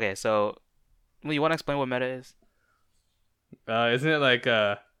 Okay, so you want to explain what Meta is? Isn't it like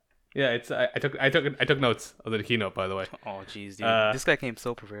yeah? It's I took notes of the keynote, by the way. Oh jeez, dude, this guy came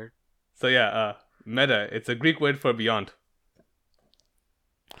so prepared. So yeah, Meta. It's a Greek word for beyond.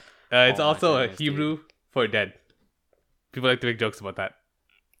 It's also a Hebrew for dead. People like to make jokes about that.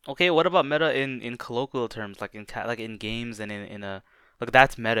 Okay, what about meta in colloquial terms, like like in games and in a like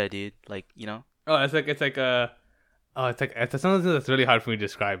that's meta, dude. Like Oh, it's something that's really hard for me to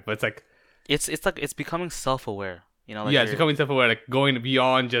describe, but it's like it's like it's becoming self-aware. Like yeah, it's becoming self-aware, like going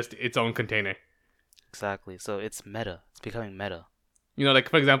beyond just its own container. exactly. So it's meta. It's becoming meta. Like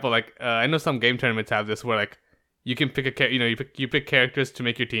for example, like I know some game tournaments have this where like you can pick you pick characters to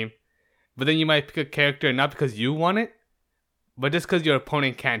make your team, but then you might pick a character not because you want it, but just because your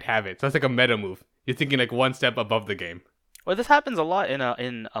opponent can't have it. So that's like a meta move. You're thinking like one step above the game. Well, this happens a lot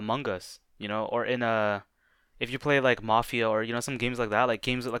in Among Us, or in if you play like Mafia or some games like that, like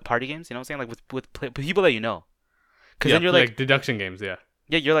games like party games. You know what I'm saying? Like with people that you know. Because then you're like deduction games, yeah.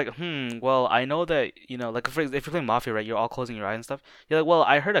 Yeah, you're like, well, I know that, like if you're playing Mafia, right, you're all closing your eyes and stuff. You're like, well,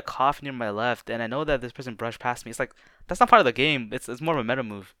 I heard a cough near my left, and I know that this person brushed past me. It's like, that's not part of the game. It's more of a meta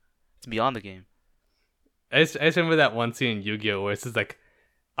move. It's beyond the game. I just remember that one scene in Yu-Gi-Oh! Where it's just like,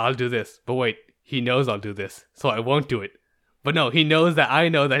 I'll do this, but wait, he knows I'll do this, so I won't do it. But no, he knows that I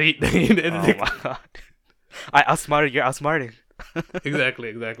know that he... Oh my god. I outsmarted, you're outsmarting.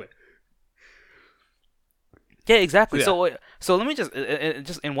 Exactly. Yeah, exactly. Yeah. So let me just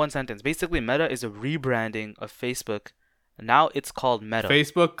in one sentence. Basically, Meta is a rebranding of Facebook. Now it's called Meta.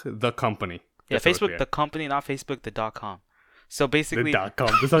 Facebook, the company. Yeah, Facebook, the company, not Facebook, the .com. So basically, the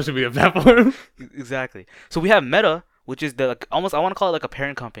 .com. This all should be a platform. Exactly. So we have Meta, which is the almost I want to call it like a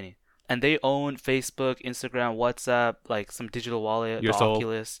parent company, and they own Facebook, Instagram, WhatsApp, like some digital wallet, Your the soul.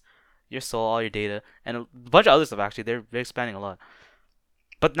 Oculus, your soul, all your data, and a bunch of other stuff. Actually, they're expanding a lot.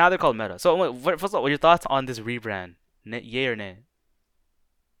 But now they're called Meta. So first of all, what are your thoughts on this rebrand? Yay or nay?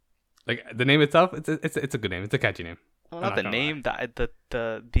 Like the name itself, it's a good name. It's a catchy name. Well, not the name,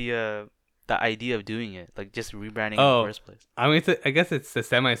 the idea of doing it, like just rebranding in the first place. I mean, I guess it's a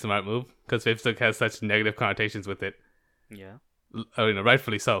semi-smart move because Facebook has such negative connotations with it. Yeah.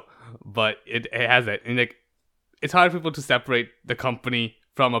 Rightfully so. But it has it, and like it's hard for people to separate the company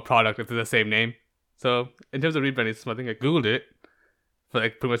from a product if it's the same name. So in terms of rebranding, it's something like Google did it for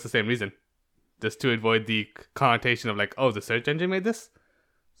like pretty much the same reason, just to avoid the connotation of like, oh, the search engine made this.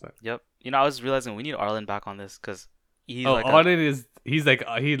 So. Yep. I was realizing we need Arlen back on this because he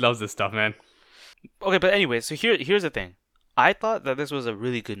loves this stuff, man. Okay, but anyway, so here's the thing. I thought that this was a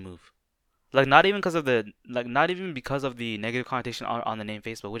really good move. Like not even because of the negative connotation on the name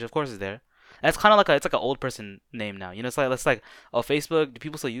Facebook, which of course is there. And it's kind of like it's like an old person name now. It's like oh, Facebook. Do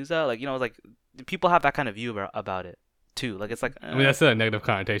people still use that? Like like people have that kind of view about it too. Like it's like I mean that's still a negative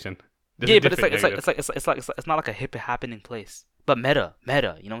connotation. Yeah, but it's not like a hip happening place. But meta, you know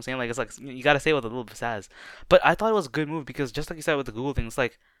what I'm saying? Like it's like you gotta say it with a little bit sass. But I thought it was a good move because just like you said with the Google thing, it's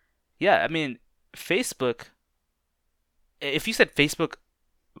like, yeah, I mean, Facebook. If you said Facebook,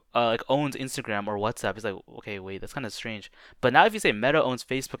 like owns Instagram or WhatsApp, it's like, okay, wait, that's kind of strange. But now if you say Meta owns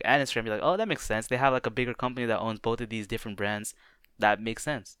Facebook and Instagram, you're like, oh, that makes sense. They have like a bigger company that owns both of these different brands. That makes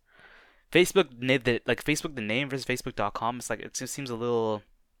sense. Facebook, the name versus Facebook.com, it's like it just seems a little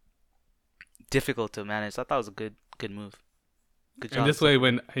difficult to manage. So I thought it was a good move. Good job. And this way,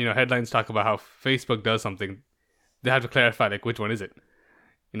 when headlines talk about how Facebook does something, they have to clarify like which one is it.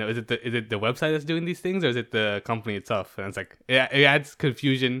 Is it the website that's doing these things, or is it the company itself? And it's like it adds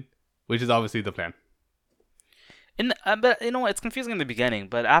confusion, which is obviously the plan. But it's confusing in the beginning,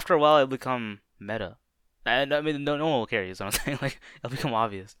 but after a while it'll become meta. And I mean, no one will care. Is what I'm saying. Like it'll become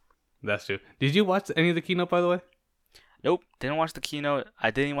obvious. That's true. Did you watch any of the keynote, by the way? Nope, didn't watch the keynote.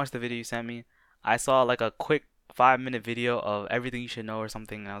 I didn't watch the video you sent me. I saw like a quick 5-minute video of everything you should know or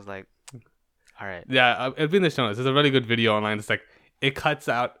something, and I was like, all right. Yeah, it'll be in the show notes. There's a really good video online. It's like it cuts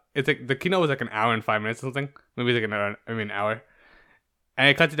out. It's like the keynote was like an hour and 5 minutes or something. Maybe like an hour, and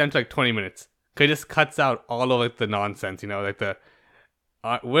it cuts it down to like 20 minutes. Cause it just cuts out all of like the nonsense. Like the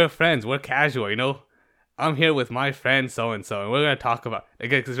we're friends, we're casual. I'm here with my friend so and so, and we're gonna talk about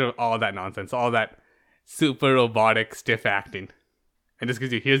all that nonsense, all that super robotic stiff acting, and just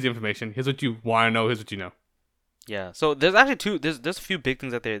gives you here's the information, here's what you want to know, here's what you know. Yeah. So there's actually there's a few big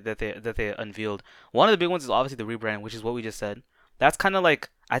things that they unveiled. One of the big ones is obviously the rebrand, which is what we just said. That's kind of like,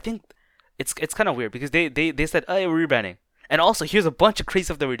 I think it's kind of weird because they said, oh, yeah, we're rebranding, and also here's a bunch of crazy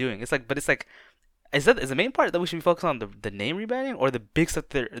stuff that we're doing. It's like, but it's like, is the main part that we should be focused on the name rebranding or the big stuff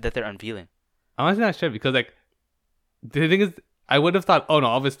that they're unveiling? I'm honestly not sure because like the thing is, I would have thought, oh no,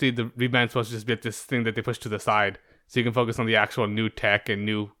 obviously the rebrand is supposed to just be this thing that they push to the side so you can focus on the actual new tech and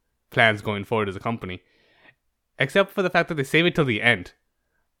new plans going forward as a company. Except for the fact that they save it till the end.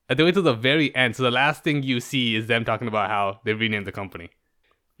 They wait till the very end, so the last thing you see is them talking about how they renamed the company.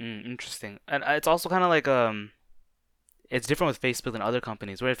 Interesting. And it's also kind of like it's different with Facebook than other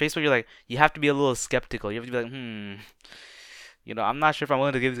companies. Where at Facebook, you're like, you have to be a little skeptical. You have to be like, I'm not sure if I'm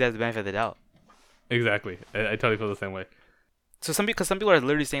willing to give these guys the benefit of the doubt. Exactly. I totally feel the same way. So some people are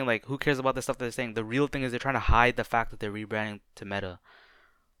literally saying like, who cares about the stuff that they're saying? The real thing is they're trying to hide the fact that they're rebranding to Meta,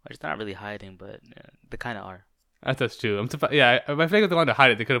 which they're not really hiding, but they kind of are. That's true. I'm surprised. Yeah, if I think if they wanted to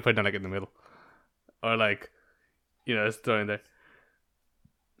hide it, they could have put it down like in the middle, or like, it's thrown in there.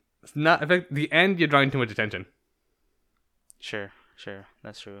 It's not. I think the end you're drawing too much attention. Sure,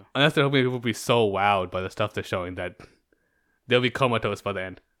 that's true. Unless they're hoping people will be so wowed by the stuff they're showing that they'll be comatose by the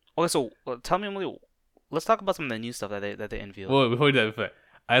end. Okay, so tell me, Emily, let's talk about some of the new stuff that they unveiled. Well, before we do that,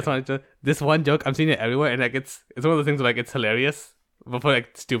 I just wanted to this one joke. I'm seeing it everywhere, and like it's one of those things where like it's hilarious, but for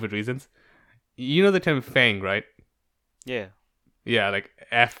like stupid reasons. You know the term fang, right? Yeah. Yeah, like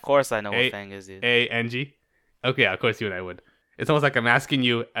F. Of course I know what fang is, dude. A-N-G. Okay, yeah, of course you and I would. It's almost like I'm asking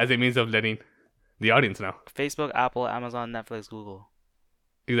you as a means of letting the audience know. Facebook, Apple, Amazon, Netflix, Google.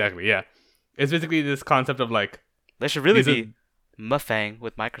 Exactly, yeah. It's basically this concept of like... There should really be Mufang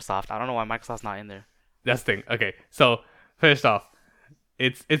with Microsoft. I don't know why Microsoft's not in there. That's the thing. Okay, so first off,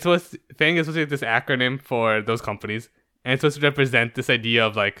 it's supposed to, Fang is supposed to be this acronym for those companies, and it's supposed to represent this idea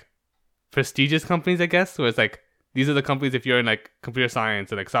of like prestigious companies, I guess, where it's like these are the companies if you're in like computer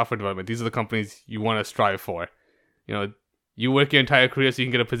science and like software development, these are the companies you want to strive for. You work your entire career so you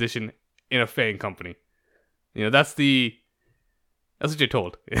can get a position in a Fang company. That's what you're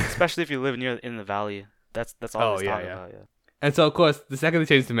told. Especially if you live in the valley. That's all it's talking about. Yeah. And so of course, the second they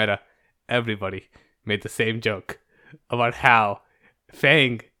changed to Meta, everybody made the same joke about how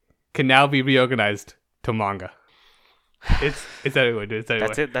Fang can now be reorganized to manga. It's everywhere, dude. It's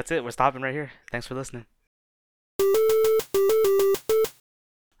everywhere. That's it. We're stopping right here. Thanks for listening.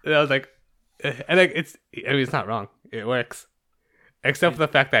 And I was like, and like it's not wrong. It works, except for the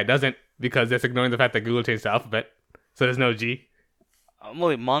fact that it doesn't, because it's ignoring the fact that Google changed the alphabet, so there's no G.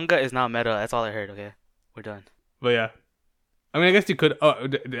 Manga is not Meta. That's all I heard. Okay, we're done. But yeah, I mean, I guess you could. Oh,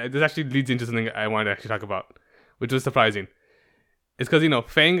 this actually leads into something I wanted to actually talk about, which was surprising. It's because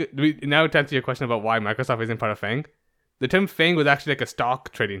Fang. Now to answer your question about why Microsoft isn't part of Fang, the term Fang was actually like a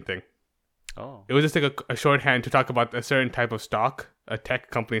stock trading thing. Oh. It was just like a shorthand to talk about a certain type of stock, a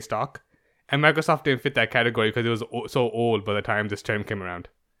tech company stock. And Microsoft didn't fit that category because it was so old by the time this term came around.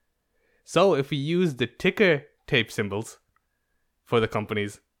 So if we use the ticker tape symbols for the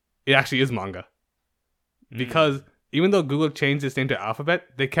companies, it actually is manga. Because even though Google changed its name to Alphabet,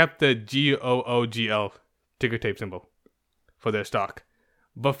 they kept the GOOGL ticker tape symbol for their stock.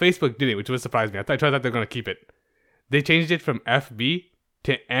 But Facebook didn't, which would surprise me. I thought they were going to keep it. They changed it from FB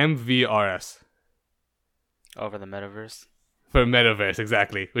to MVRS. Over the metaverse? For metaverse,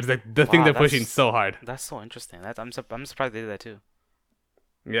 exactly. Which is like the thing they're pushing so hard. That's so interesting. I'm surprised they did that too.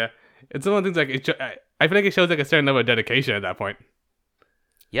 Yeah. It's one of the things like, I feel like it shows like a certain level of dedication at that point.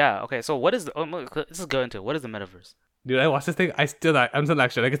 Yeah, okay. So what is let's just go into it. What is the metaverse? Dude, I watched this thing. I'm still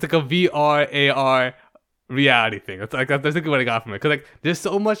not sure. Like it's like a VR, AR reality thing. It's like that's thinking what I got from it. Because like there's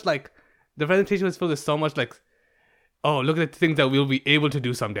so much like the presentation was filled with so much like, oh, look at the things that we'll be able to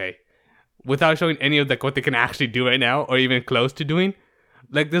do someday, without showing any of like what they can actually do right now or even close to doing.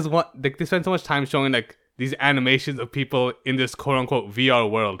 Like there's one, like they spend so much time showing like these animations of people in this quote unquote VR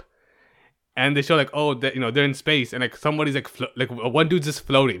world, and they show like, oh, that they're in space and like somebody's like one dude's just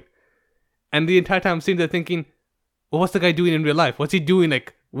floating, and the entire time I'm sitting there thinking, well, what's the guy doing in real life? What's he doing?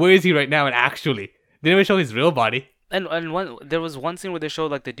 Like, where is he right now? And actually, they never show his real body. And there was one scene where they showed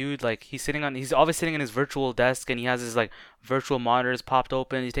like the dude, like he's always sitting in his virtual desk and he has his like virtual monitors popped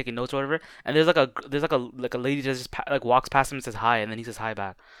open, he's taking notes or whatever, and there's like a lady that just walks past him and says hi, and then he says hi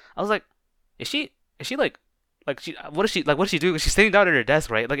back. I was like, is she what is she doing? She's sitting down at her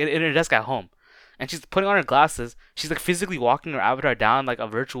desk, right? Like in her desk at home, and she's putting on her glasses. She's like physically walking her avatar down like a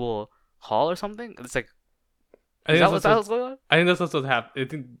virtual hall or something. It's like, is that what's going on? I think that's what's happening. I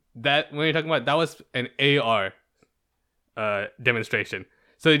think that when you're talking about, that was an AR demonstration.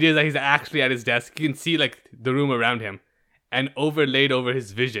 So the idea is that he's actually at his desk. You can see like the room around him, and overlaid over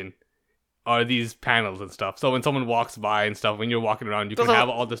his vision are these panels and stuff. So when someone walks by and stuff, when you're walking around, you can have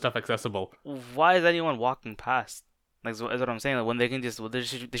all the stuff accessible. Why is anyone walking past? Like, is what I'm saying. Like, when they can just, they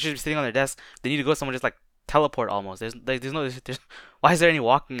should be sitting on their desk. They need to go somewhere, just like teleport almost. There's why is there any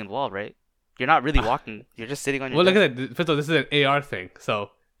walking involved, right? You're not really walking. You're just sitting on your desk. Well, look at that. First of all, this is an AR thing, so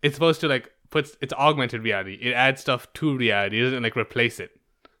it's supposed to like it's augmented reality. It adds stuff to reality. It doesn't like replace it,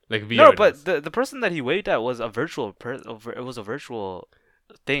 like VR. No, but the person that he waved at was a virtual it was a virtual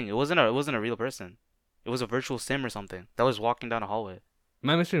thing. It wasn't a real person. It was a virtual sim or something that was walking down a hallway. Am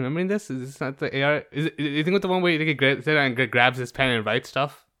I misremembering this? Is this not the AR? You think with the one where he grabs his pen and writes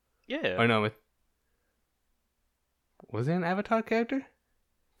stuff? Yeah. Or no? Was it an Avatar character?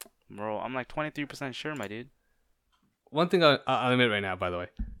 Bro, I'm like 23% sure, my dude. One thing I'll admit right now, by the way,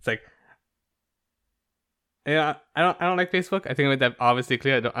 it's like, yeah, I don't like Facebook. I think I made that obviously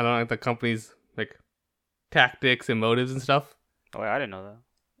clear. I don't like the company's like tactics and motives and stuff. Oh, wait, I didn't know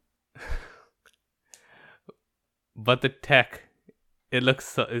that. But the tech, it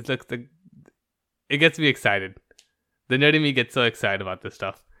looks like it gets me excited. The nerd in me gets so excited about this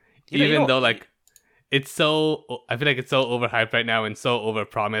stuff, even though like it's so. I feel like it's so overhyped right now and so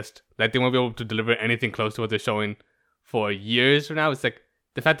overpromised. Like they won't be able to deliver anything close to what they're showing for years from now. It's like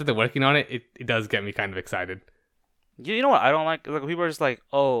the fact that they're working on it. It does get me kind of excited. You know what I don't like? Like people are just like,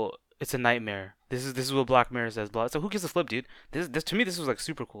 oh, it's a nightmare. This is what Black Mirror says. Blah. So who gives a flip, dude? This to me, this was like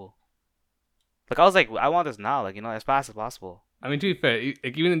super cool. Like I was like, I want this now. Like as fast as possible. I mean, to be fair,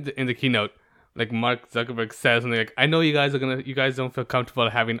 like even in the keynote, like Mark Zuckerberg says something like, "I know you guys don't feel comfortable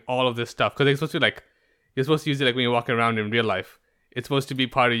having all of this stuff because it's supposed to be like, you're supposed to use it like when you're walking around in real life. It's supposed to be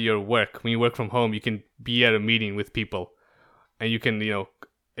part of your work. When you work from home, you can be at a meeting with people, and you can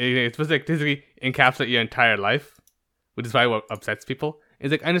it's supposed to like basically encapsulate your entire life, which is probably what upsets people.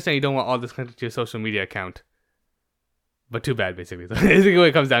 It's like I understand you don't want all this connected to your social media account, but too bad basically. So basically what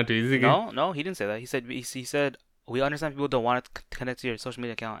it comes down to. No, he didn't say that. He said we understand people don't want it to connect to your social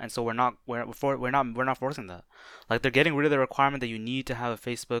media account, and so we're not forcing that. Like they're getting rid of the requirement that you need to have a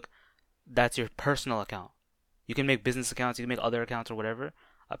Facebook that's your personal account. You can make business accounts, you can make other accounts or whatever.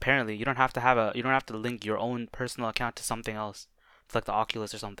 Apparently, you don't have to link your own personal account to something else. It's like the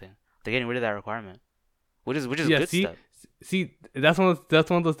Oculus or something. They're getting rid of that requirement, which is good stuff. See, that's one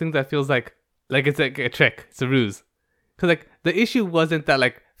of those things that feels like it's like a trick. It's a ruse. Because like the issue wasn't that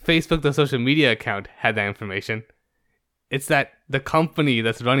like Facebook, the social media account, had that information. It's that the company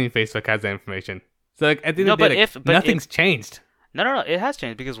that's running Facebook has that information. So like at the end of the day, nothing's changed. No, it has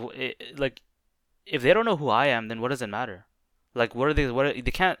changed because if they don't know who I am, then what does it matter? Like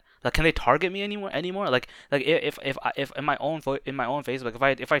they can't, like, can they target me anymore? Like if in my own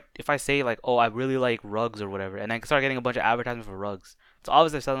Facebook, if I say like, oh, I really like rugs or whatever, and then start getting a bunch of advertisements for rugs, it's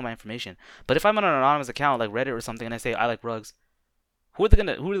obvious they're selling my information. But if I'm on an anonymous account like Reddit or something and I say I like rugs, who are they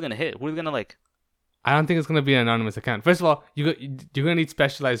gonna hit? Who are they gonna like? I don't think it's gonna be an anonymous account. First of all, you're gonna need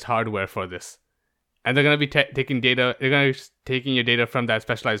specialized hardware for this, and they're gonna be taking data. They're gonna be taking your data from that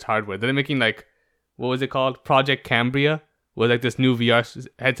specialized hardware. They're making like, what was it called? Project Cambria was like this new VR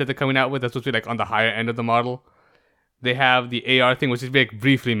headset they're coming out with. That's supposed to be like on the higher end of the model. They have the AR thing, which is like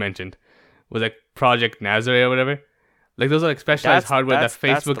briefly mentioned, was like Project Nazare or whatever. Like those are like specialized hardware that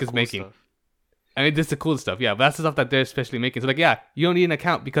Facebook is making. Stuff. I mean, this is the cool stuff, yeah. But that's the stuff that they're especially making. So like, yeah, you don't need an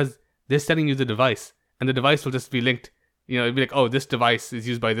account because they're selling you the device, and the device will just be linked. It'd be like, oh, this device is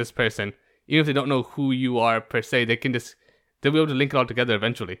used by this person. Even if they don't know who you are per se, they'll be able to link it all together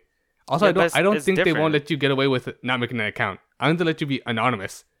eventually. Also, yeah, I don't think they won't let you get away with not making an account. I think they'll let you be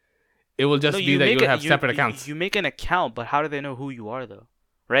anonymous. It will just be that you'll have separate accounts. You make an account, but how do they know who you are though?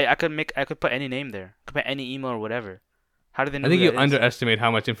 Right? I could put any name there. I could put any email or whatever. How do they know? I think you underestimate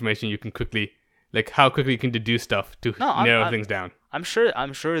how much information you can quickly, like how quickly you can deduce stuff to narrow things down. I'm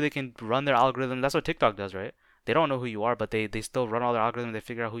sure they can run their algorithm. That's what TikTok does, right? They don't know who you are, but they still run all their algorithms. They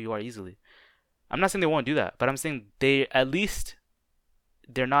figure out who you are easily. I'm not saying they won't do that, but I'm saying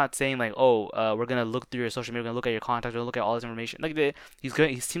they're not saying like, oh, we're gonna look through your social media, we're gonna look at your contacts, we're gonna look at all this information. Like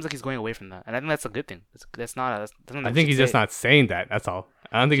he seems like he's going away from that, and I think that's a good thing. I think he's just not saying that. That's all.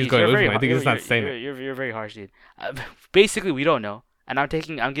 I don't think he's going away from it. I think he's just not saying it. You're very harsh, dude. Basically, we don't know, and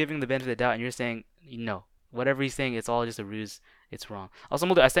I'm giving the benefit of the doubt, and you're saying no. Whatever he's saying, it's all just a ruse. It's wrong. Also,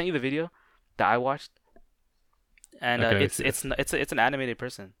 Mulder, I sent you the video that I watched, and it's an animated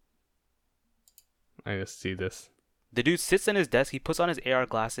person. I just see this. The dude sits in his desk. He puts on his AR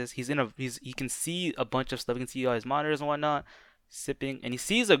glasses. He can see a bunch of stuff. He can see all his monitors and whatnot, sipping, and he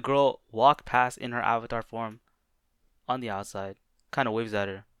sees a girl walk past in her avatar form, on the outside. Kind of waves at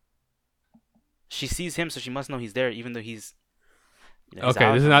her. She sees him, so she must know he's there, even though he's.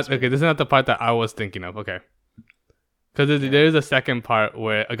 Okay, this is not the part that I was thinking of. Okay, because there is a second part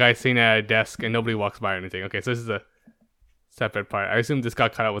where a guy's sitting at a desk and nobody walks by or anything. Okay, so this is a separate part. I assume this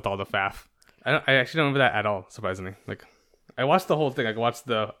got cut out with all the faff. I actually don't remember that at all, surprisingly. Like, I watched the whole thing. I watched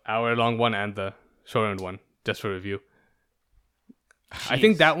the hour-long one and the short-end one just for review. Jeez. I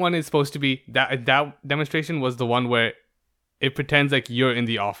think that one is supposed to be that demonstration was the one where it pretends like you're in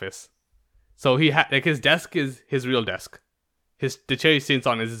the office. So his desk is his real desk. The chair he sits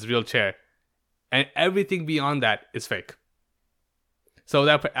on is his real chair, and everything beyond that is fake. So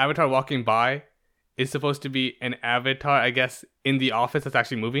that avatar walking by is supposed to be an avatar, I guess, in the office that's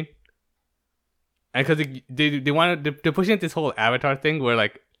actually moving. And because they're pushing this whole avatar thing where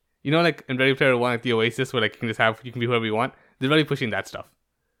like You know, like in Ready Player One, like the Oasis, where like you can be whoever you want. They're really pushing that stuff.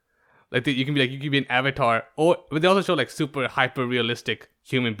 Like you can be an avatar, but they also show like super hyper realistic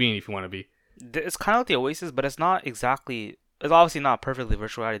human being if you want to be. It's kind of like the Oasis, but it's not exactly. It's obviously not perfectly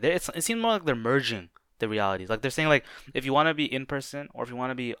virtual reality. It seems more like they're merging the realities. Like they're saying, like if you want to be in person or if you want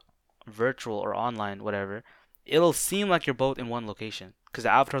to be virtual or online, whatever, it'll seem like you're both in one location because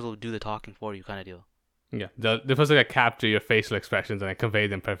the avatars will do the talking for you, kind of deal. Yeah, they're supposed to like capture your facial expressions and like convey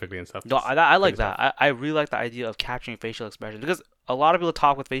them perfectly and stuff. No, I like that. I really like the idea of capturing facial expressions because a lot of people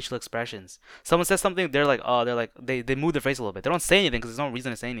talk with facial expressions. Someone says something, they move their face a little bit. They don't say anything because there's no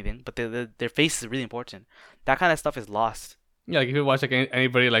reason to say anything, but their face is really important. That kind of stuff is lost. Yeah, like if you watch like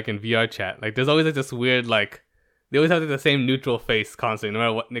anybody like in VR chat, like there's always like this weird like they always have like, the same neutral face constantly, no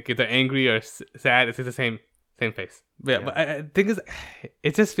matter what. Like if they're angry or sad, it's the same face. But yeah, but I think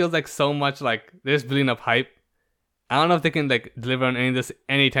it just feels like so much like there's building up hype. I don't know if they can like deliver on any of this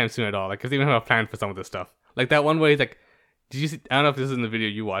anytime soon at all. Like if they even have a plan for some of this stuff. Like that one where he's like, did you see? I don't know if this is in the video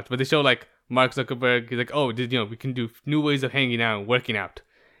you watched, but they show like Mark Zuckerberg. He's like, oh, we can do new ways of hanging out and working out,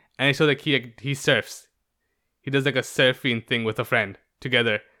 and they show like he surfs. He does like a surfing thing with a friend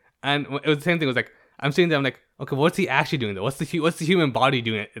together, and it was the same thing. It was like I'm sitting there, I'm like, okay, what's he actually doing though? What's the human body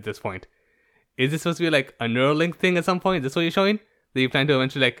doing at this point? Is this supposed to be like a Neuralink thing at some point? Is this what you're showing? That you plan to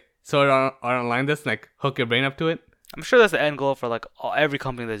eventually like sort of online this and like hook your brain up to it? I'm sure that's the end goal for like every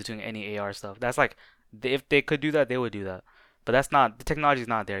company that's doing any AR stuff. That's like if they could do that, they would do that. But that's not the technology's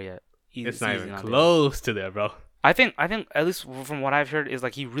not there yet. It's not even close to there, bro. I think at least from what I've heard is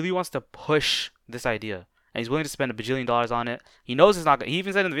like he really wants to push this idea. And he's willing to spend $1 bajillion on it. He knows it's not. He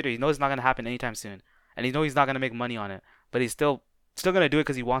even said in the video, he knows it's not gonna happen anytime soon, and he knows he's not gonna make money on it. But he's still gonna do it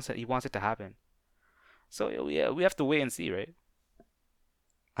because he wants it. He wants it to happen. So yeah, we have to wait and see, right?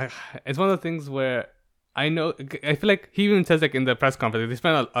 It's one of the things where I feel like he even says like in the press conference they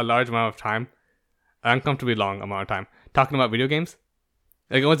spend a large amount of time, uncomfortably long amount of time talking about video games.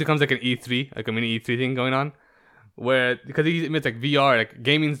 Like once it comes like an E3, like a mini E3 thing going on. Where because he admits like VR, like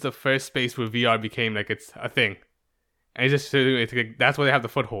gaming's the first space where VR became like it's a thing, and it's like, that's where they have the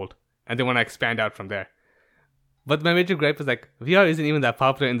foothold, and they want to expand out from there. But my major gripe is like VR isn't even that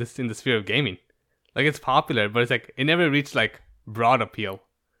popular in the sphere of gaming. Like it's popular, but it's like it never reached like broad appeal.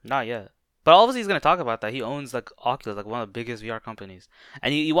 Not yet. But obviously he's gonna talk about that. He owns like Oculus, like one of the biggest VR companies,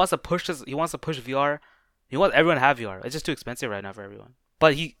 and he wants to push this. He wants to push VR. He wants everyone to have VR. It's just too expensive right now for everyone.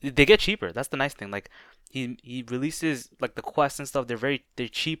 But they get cheaper. That's the nice thing. Like he releases like the Quest and stuff. They're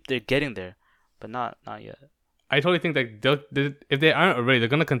cheap. They're getting there, but not yet. I totally think that if they aren't already, they're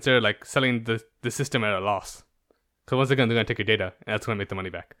gonna consider like selling the system at a loss. Because once again, they're gonna take your data, and that's gonna make the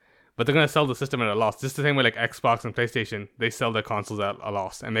money back. But they're gonna sell the system at a loss, just the same way like Xbox and PlayStation, they sell their consoles at a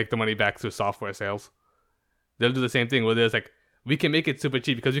loss and make the money back through software sales. They'll do the same thing where there's like we can make it super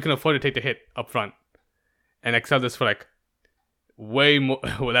cheap because we can afford to take the hit up front, and like sell this for like way more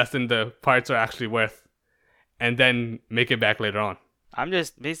less than the parts are actually worth, and then make it back later on. I'm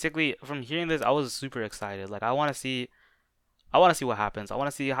just basically from hearing this, I was super excited. Like I want to see what happens. I want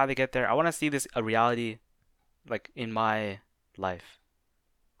to see how they get there. I want to see this a reality, like in my life,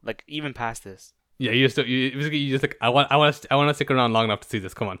 like even past this. Yeah, you just like I want to stick around long enough to see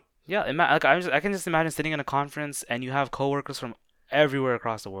this. Come on. Yeah, like I can just imagine sitting in a conference and you have coworkers from everywhere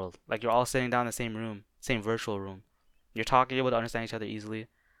across the world. Like you're all sitting down in the same room, same virtual room. You're talking, you're able to understand each other easily.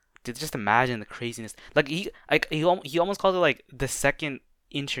 Just imagine the craziness. Like he almost calls it like the second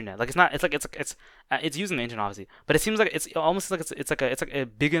internet. Like it's using the internet obviously, but it seems like it's almost like it's like a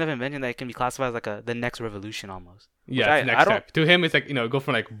big enough invention that it can be classified as like the next revolution almost. Yeah, it's the next step. To him, it's like go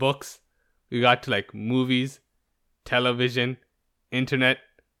from like books, we got to like movies, television, internet,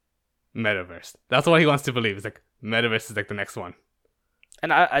 metaverse. That's what he wants to believe. It's like metaverse is like the next one.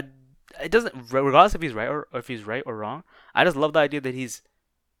 And it doesn't, regardless if he's right or if he's right or wrong, I just love the idea that he's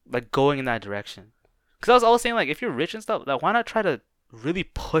like going in that direction. Because I was always saying like if you're rich and stuff, like why not try to really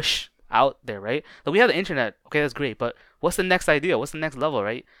push out there, right? Like we have the internet, okay, that's great, but what's the next idea? What's the next level,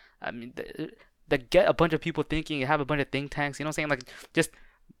 right? I mean, get a bunch of people thinking, have a bunch of think tanks, you know what I'm saying? Like just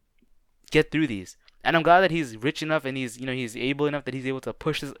get through these. And I'm glad that he's rich enough and he's able enough that he's able to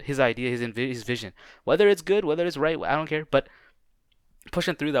push his idea, his vision. Whether it's good, whether it's right, I don't care, but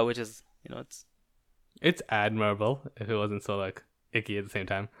pushing through that, which is, it's admirable if it wasn't so like icky at the same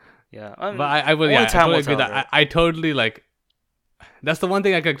time. Yeah, but I totally agree that right? I totally like. That's the one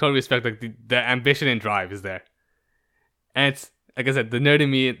thing I can totally respect. Like the ambition and drive is there, and it's like I said, the nerd in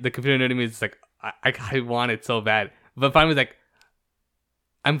me, the computer nerd in me, is like I want it so bad. But finally, like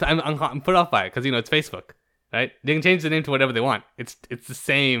I'm put off by it because it's Facebook, right? They can change the name to whatever they want. It's the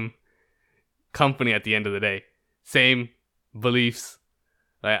same company at the end of the day, same beliefs,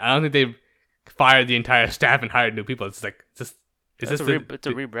 Like, I don't think they fired the entire staff and hired new people. It's like it's It's just a it's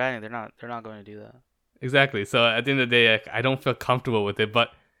a rebranding. They're not going to do that. exactly. So at the end of the day, like, I don't feel comfortable with it. But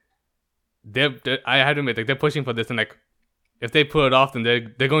I had to admit, like, they're pushing for this, and like if they pull it off, then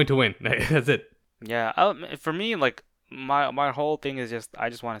they're going to win. Like, that's it. Yeah, for me, like my whole thing is just I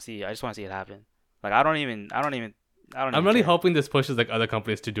just want to see it happen. Like I don't even I'm really care. hoping this pushes like other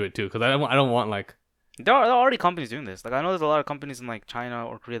companies to do it too, because I don't want like There are already companies doing this. Like I know there's a lot of companies in like China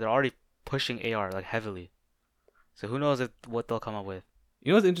or Korea that are already pushing AR like heavily. So who knows what they'll come up with.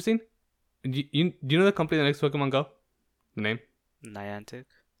 you know what's interesting? Do you know the company that makes Pokemon Go? The name? Niantic,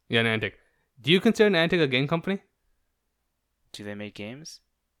 Yeah, Niantic. Do you consider Niantic a game company? do they make games?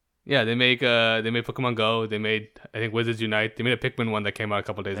 Yeah, they made Pokemon Go. They made, I think, Wizards Unite. They made a Pikmin one that came out a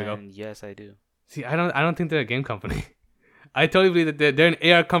couple days ago. Then yes, I do. See, I don't think they're a game company. I totally believe that they're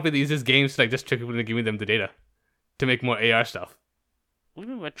an AR company that uses games to like just trick people into giving them the data to make more AR stuff. What do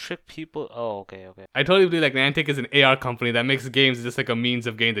you mean by trick people? Oh, okay. I totally believe like Niantic is an AR company that makes games just like a means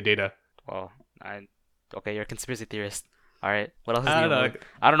of getting the data. Well, okay, you're a conspiracy theorist. All right. What else? I don't know.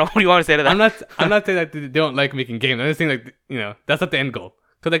 I don't know what you want to say to that. I'm not saying that they don't like making games. I'm just saying like that's not the end goal.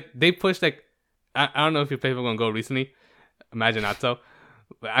 Cause like they push like I don't know if you played Pokemon Go recently. Imagine not so.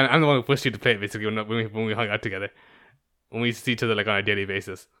 But I'm the one who pushed you to play it basically when we hung out together. When we used to see each other like on a daily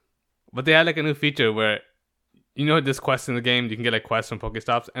basis. But they had like a new feature where this quest in the game, you can get like quests from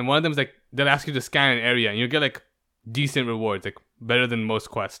Pokestops, and one of them is like they'll ask you to scan an area and you'll get like decent rewards, like better than most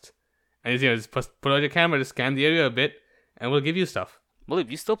quests. And just put out your camera to scan the area a bit and we'll give you stuff. Well,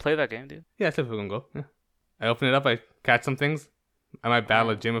 you still play that game, dude? Yeah, I still Pokemon Go. Yeah. I open it up, I catch some things. I might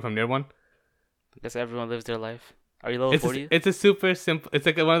battle a gym if I'm near one. I guess everyone lives their life. Are you level 40? It's a super simple. It's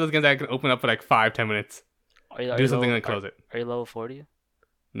like one of those games that I can open up for like 5-10 minutes. Do something and then close it. Are you level 40?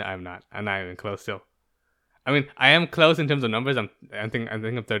 No, I'm not. I'm not even close still. I mean, I am close in terms of numbers. I think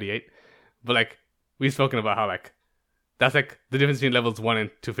I'm 38. But like we've spoken about how like that's like the difference between levels 1 and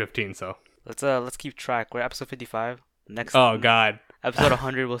 215. So let's keep track. We're at episode 55. Next. Oh God. Episode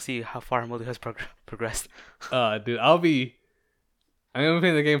 100. We'll see how far Moldy has progressed. Dude, I'm gonna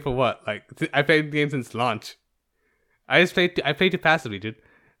play the game for what? Like I played the game since launch. I played it passively, dude.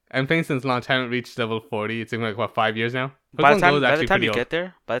 I'm playing since launch. I haven't reached level 40. It's been like what 5 years now. By the time you get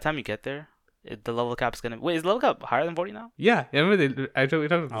there, the level cap's gonna is the level cap higher than 40 now? Yeah, remember we talked about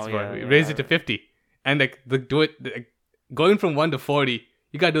this before. Yeah, we raised it to 50, and like going from 1 to 40,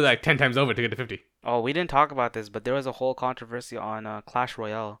 you gotta do that like 10 times over to get to 50. Oh, we didn't talk about this, but there was a whole controversy on Clash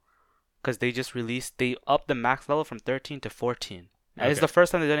Royale because they upped the max level from 13 to 14. And it's the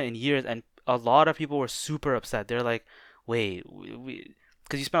first time they've done it in years, and a lot of people were super upset. They're like, wait,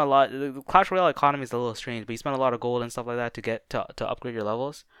 because you spent a lot. The Clash Royale economy is a little strange, but you spend a lot of gold and stuff like that to get to upgrade your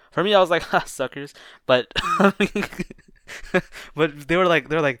levels. For me, I was like, ha, suckers. But but they were like,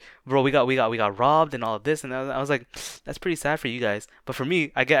 bro, we got robbed and all of this, and I was like, that's pretty sad for you guys. But for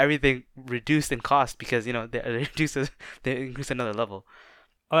me, I get everything reduced in cost because they increase another level.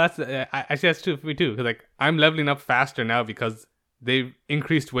 Oh, actually that's true for me too. Because like I'm leveling up faster now because they've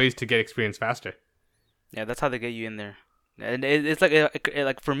increased ways to get experience faster. Yeah, that's how they get you in there. And it's like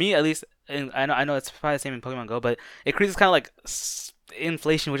like for me at least, and I know it's probably the same in Pokemon Go, but it creates kind of like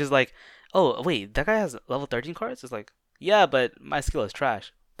inflation, which is like, oh wait, that guy has level 13 cards. It's like, yeah, but my skill is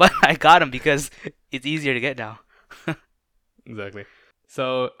trash. But I got him because it's easier to get now. Exactly.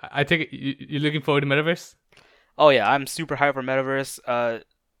 So I take it you're looking forward to Metaverse? Oh yeah, I'm super hyped for Metaverse.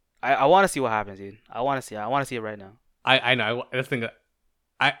 I want to see what happens, dude. I want to see it right now. I know. I just think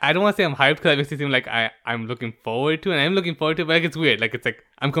I don't want to say I'm hyped because it makes it seem like I'm looking forward to it, and I'm looking forward to it, but like it's weird. Like it's like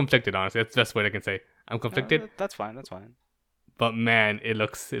I'm conflicted, honestly. That's the best word I can say. I'm conflicted. That's fine. But man, it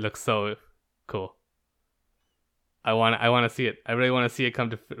looks so cool. I want to see it. I really want to see it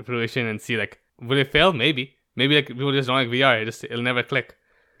come to fruition and see like will it fail? Maybe like people just don't like VR. It'll never click.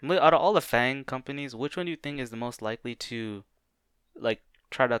 Out of all the FANG companies, which one do you think is the most likely to like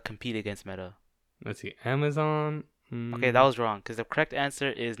try to compete against Meta? Let's see, Amazon. Okay, that was wrong because the correct answer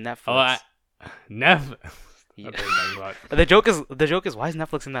is Netflix. Netflix. Yeah. The joke is why is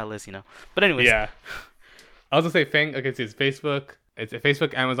Netflix in that list? But anyways. Yeah. I was gonna say FANG. Okay, so it's Facebook. It's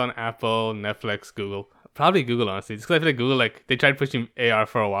Facebook, Amazon, Apple, Netflix, Google. Probably Google, honestly. Just because I feel like Google, like they tried pushing AR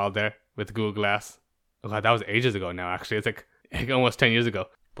for a while there with Google Glass. Oh god, that was ages ago now. Actually, it's like almost 10 years ago.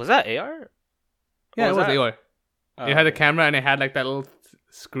 Was that AR? Yeah, it was AR. It had a camera and it had like that little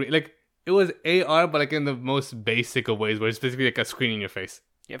screen. Like it was AR, but like in the most basic of ways, where it's basically like a screen in your face.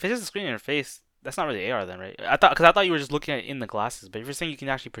 Yeah, if it's just a screen in your face, that's not really AR then, right? I thought you were just looking at it in the glasses, but if you're saying you can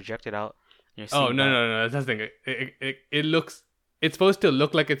actually project it out. Oh no, that's the thing. It looks. It's supposed to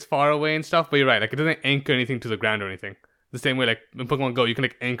look like it's far away and stuff, but you're right. Like it doesn't anchor anything to the ground or anything. The same way, like in Pokemon Go, you can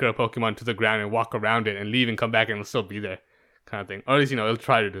like anchor a Pokemon to the ground and walk around it and leave and come back and it'll still be there, kind of thing. Or at least it'll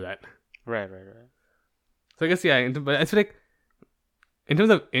try to do that. Right. So I guess but I feel like in terms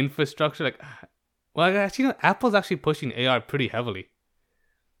of infrastructure, like, well, actually, Apple's actually pushing AR pretty heavily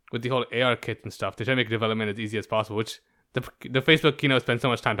with the whole AR kit and stuff. They try to make development as easy as possible, which the Facebook keynote spent so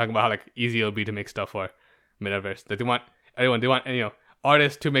much time talking about how like easy it'll be to make stuff for metaverse. That they want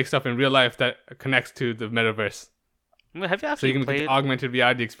artists to make stuff in real life that connects to the metaverse. Have you actually so you can played make augmented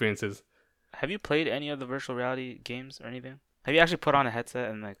reality experiences? Have you played any of the virtual reality games or anything? Have you actually put on a headset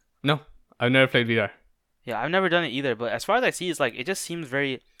and like? No, I've never played VR. Yeah, I've never done it either. But as far as I see, it's like it just seems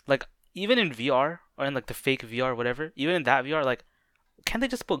very like even in VR or in like the fake VR, whatever. Even in that VR, like, can't they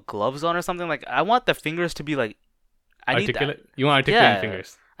just put gloves on or something? Like, I want the fingers to be like, articulate. You want articulating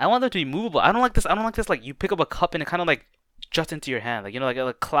fingers? I want them to be movable. I don't like this. Like, you pick up a cup and it kind of like juts into your hand. Like, like it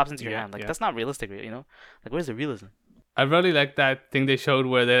like collapses into your hand. Like, that's not realistic, Like, where's the realism? I really like that thing they showed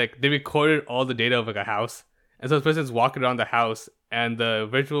where they recorded all the data of like a house, and so this person's walking around the house, and the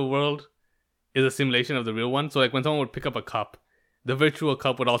virtual world is a simulation of the real one. So like when someone would pick up a cup, the virtual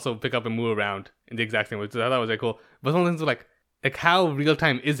cup would also pick up and move around in the exact same way. So I thought that was very cool. But some things were like how real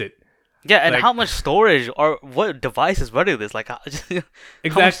time is it? Yeah, and how much storage or what device is running this? Like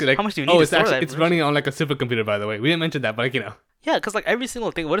exactly. How much do you need to store that? It's running on like a supercomputer, by the way. We didn't mention that, but Yeah, because like every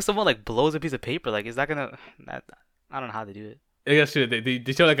single thing. What if someone like blows a piece of paper? Like, is that gonna? I don't know how they do it. Yeah, sure. They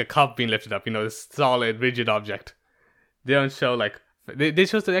show like a cup being lifted up. This solid, rigid object. They don't show like they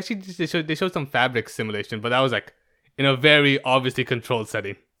show some fabric simulation, but that was like in a very obviously controlled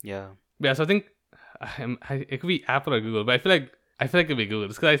setting. Yeah. Yeah. So I think it could be Apple or Google, but I feel like it could be Google.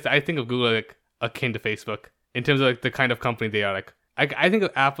 Just because I think of Google like akin to Facebook in terms of like the kind of company they are. Like I think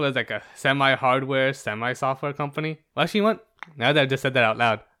of Apple as like a semi-hardware, semi-software company. Well, actually, what? Now that I just said that out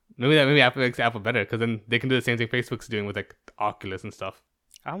loud. Maybe Apple makes Apple better because then they can do the same thing Facebook's doing with like Oculus and stuff.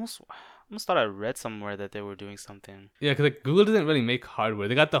 I almost thought I read somewhere that they were doing something. Yeah, because like Google doesn't really make hardware.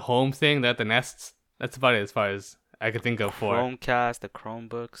 They got the home thing, they got the Nests. That's about it as far as I could think of for Chromecast, the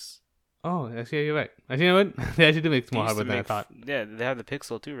Chromebooks. Oh, actually, yeah, you're right. Actually, you know what? They actually do make more hardware than I thought. Yeah, they have the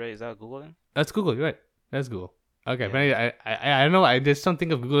Pixel too, right? Is that Google then? That's Google. You're right. That's Google. Okay, yeah. But I don't know. I just don't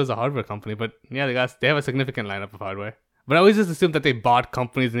think of Google as a hardware company, but yeah, they have a significant lineup of hardware. But I always just assume that they bought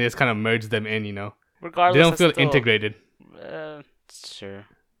companies and they just kind of merged them in, Regardless, they don't feel integrated. Sure.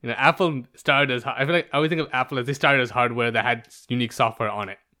 Apple started as... I feel like I always think of Apple as they started as hardware that had unique software on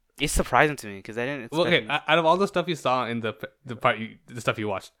it. It's surprising to me because I didn't expect... Okay, out of all the stuff you saw in the stuff you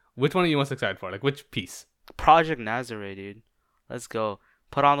watched, which one are you most excited for? Like, which piece? Project Nazare, dude. Let's go.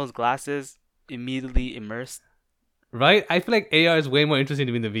 Put on those glasses, immediately immersed. Right? I feel like AR is way more interesting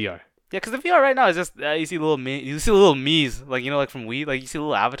to me than VR. Yeah, because the VR right now is just you see little me's like like from Wii, like you see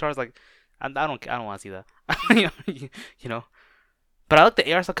little avatars. Like I don't want to see that. But I like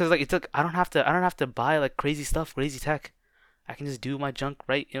the AR stuff because like it's like I don't have to buy like crazy stuff, crazy tech. I can just do my junk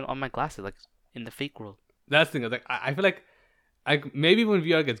right on my glasses, like in the fake world. That's the thing. Like I feel like maybe when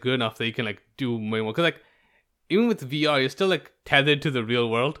VR gets good enough that you can like do way more. Because like even with VR, you're still like tethered to the real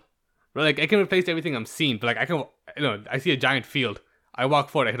world. Right? Like I can replace everything I'm seeing, but like I can I see a giant field. I walk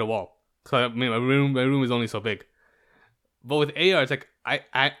forward, I hit a wall. So I mean, my room is only so big. But with AR, it's like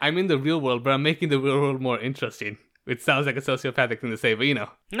I'm in the real world, but I'm making the real world more interesting. Which sounds like a sociopathic thing to say, but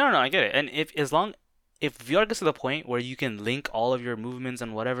No, I get it. And if VR gets to the point where you can link all of your movements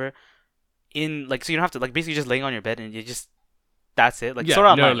and whatever in like, so you don't have to like basically just laying on your bed and you just that's it. Like Sword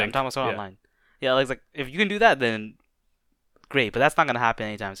Art Online. I'm talking about Sword Art Online. Yeah, like if you can do that, then great. But that's not gonna happen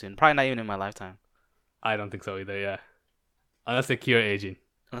anytime soon. Probably not even in my lifetime. I don't think so either. Yeah, unless they cure aging.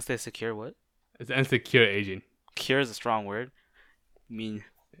 Unless they secure what? It's secure aging. Cure is a strong word. I mean,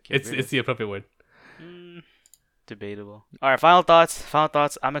 it's the appropriate word. Debatable. All right, final thoughts.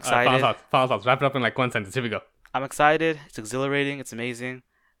 I'm excited. Final thoughts. Wrap it up in like one sentence. Here we go. I'm excited. It's exhilarating. It's amazing.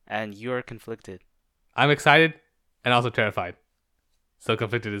 And you're conflicted. I'm excited and also terrified. So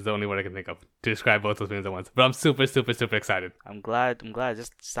conflicted is the only word I can think of to describe both those feelings at once. But I'm super, super, super excited. I'm glad. It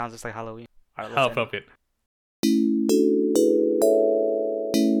just sounds just like Halloween. All right, how appropriate.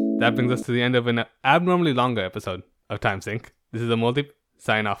 That brings us to the end of an abnormally longer episode of Time Sync. This is a multi.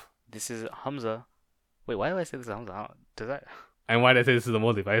 Sign off. This is Hamza. Wait, why do I say this is Hamza? Does that? And why did I say this is a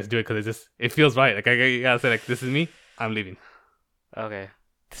multi? I just do it because it feels right. Like I gotta say like this is me. I'm leaving. Okay.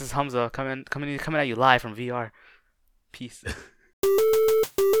 This is Hamza coming at you live from VR. Peace.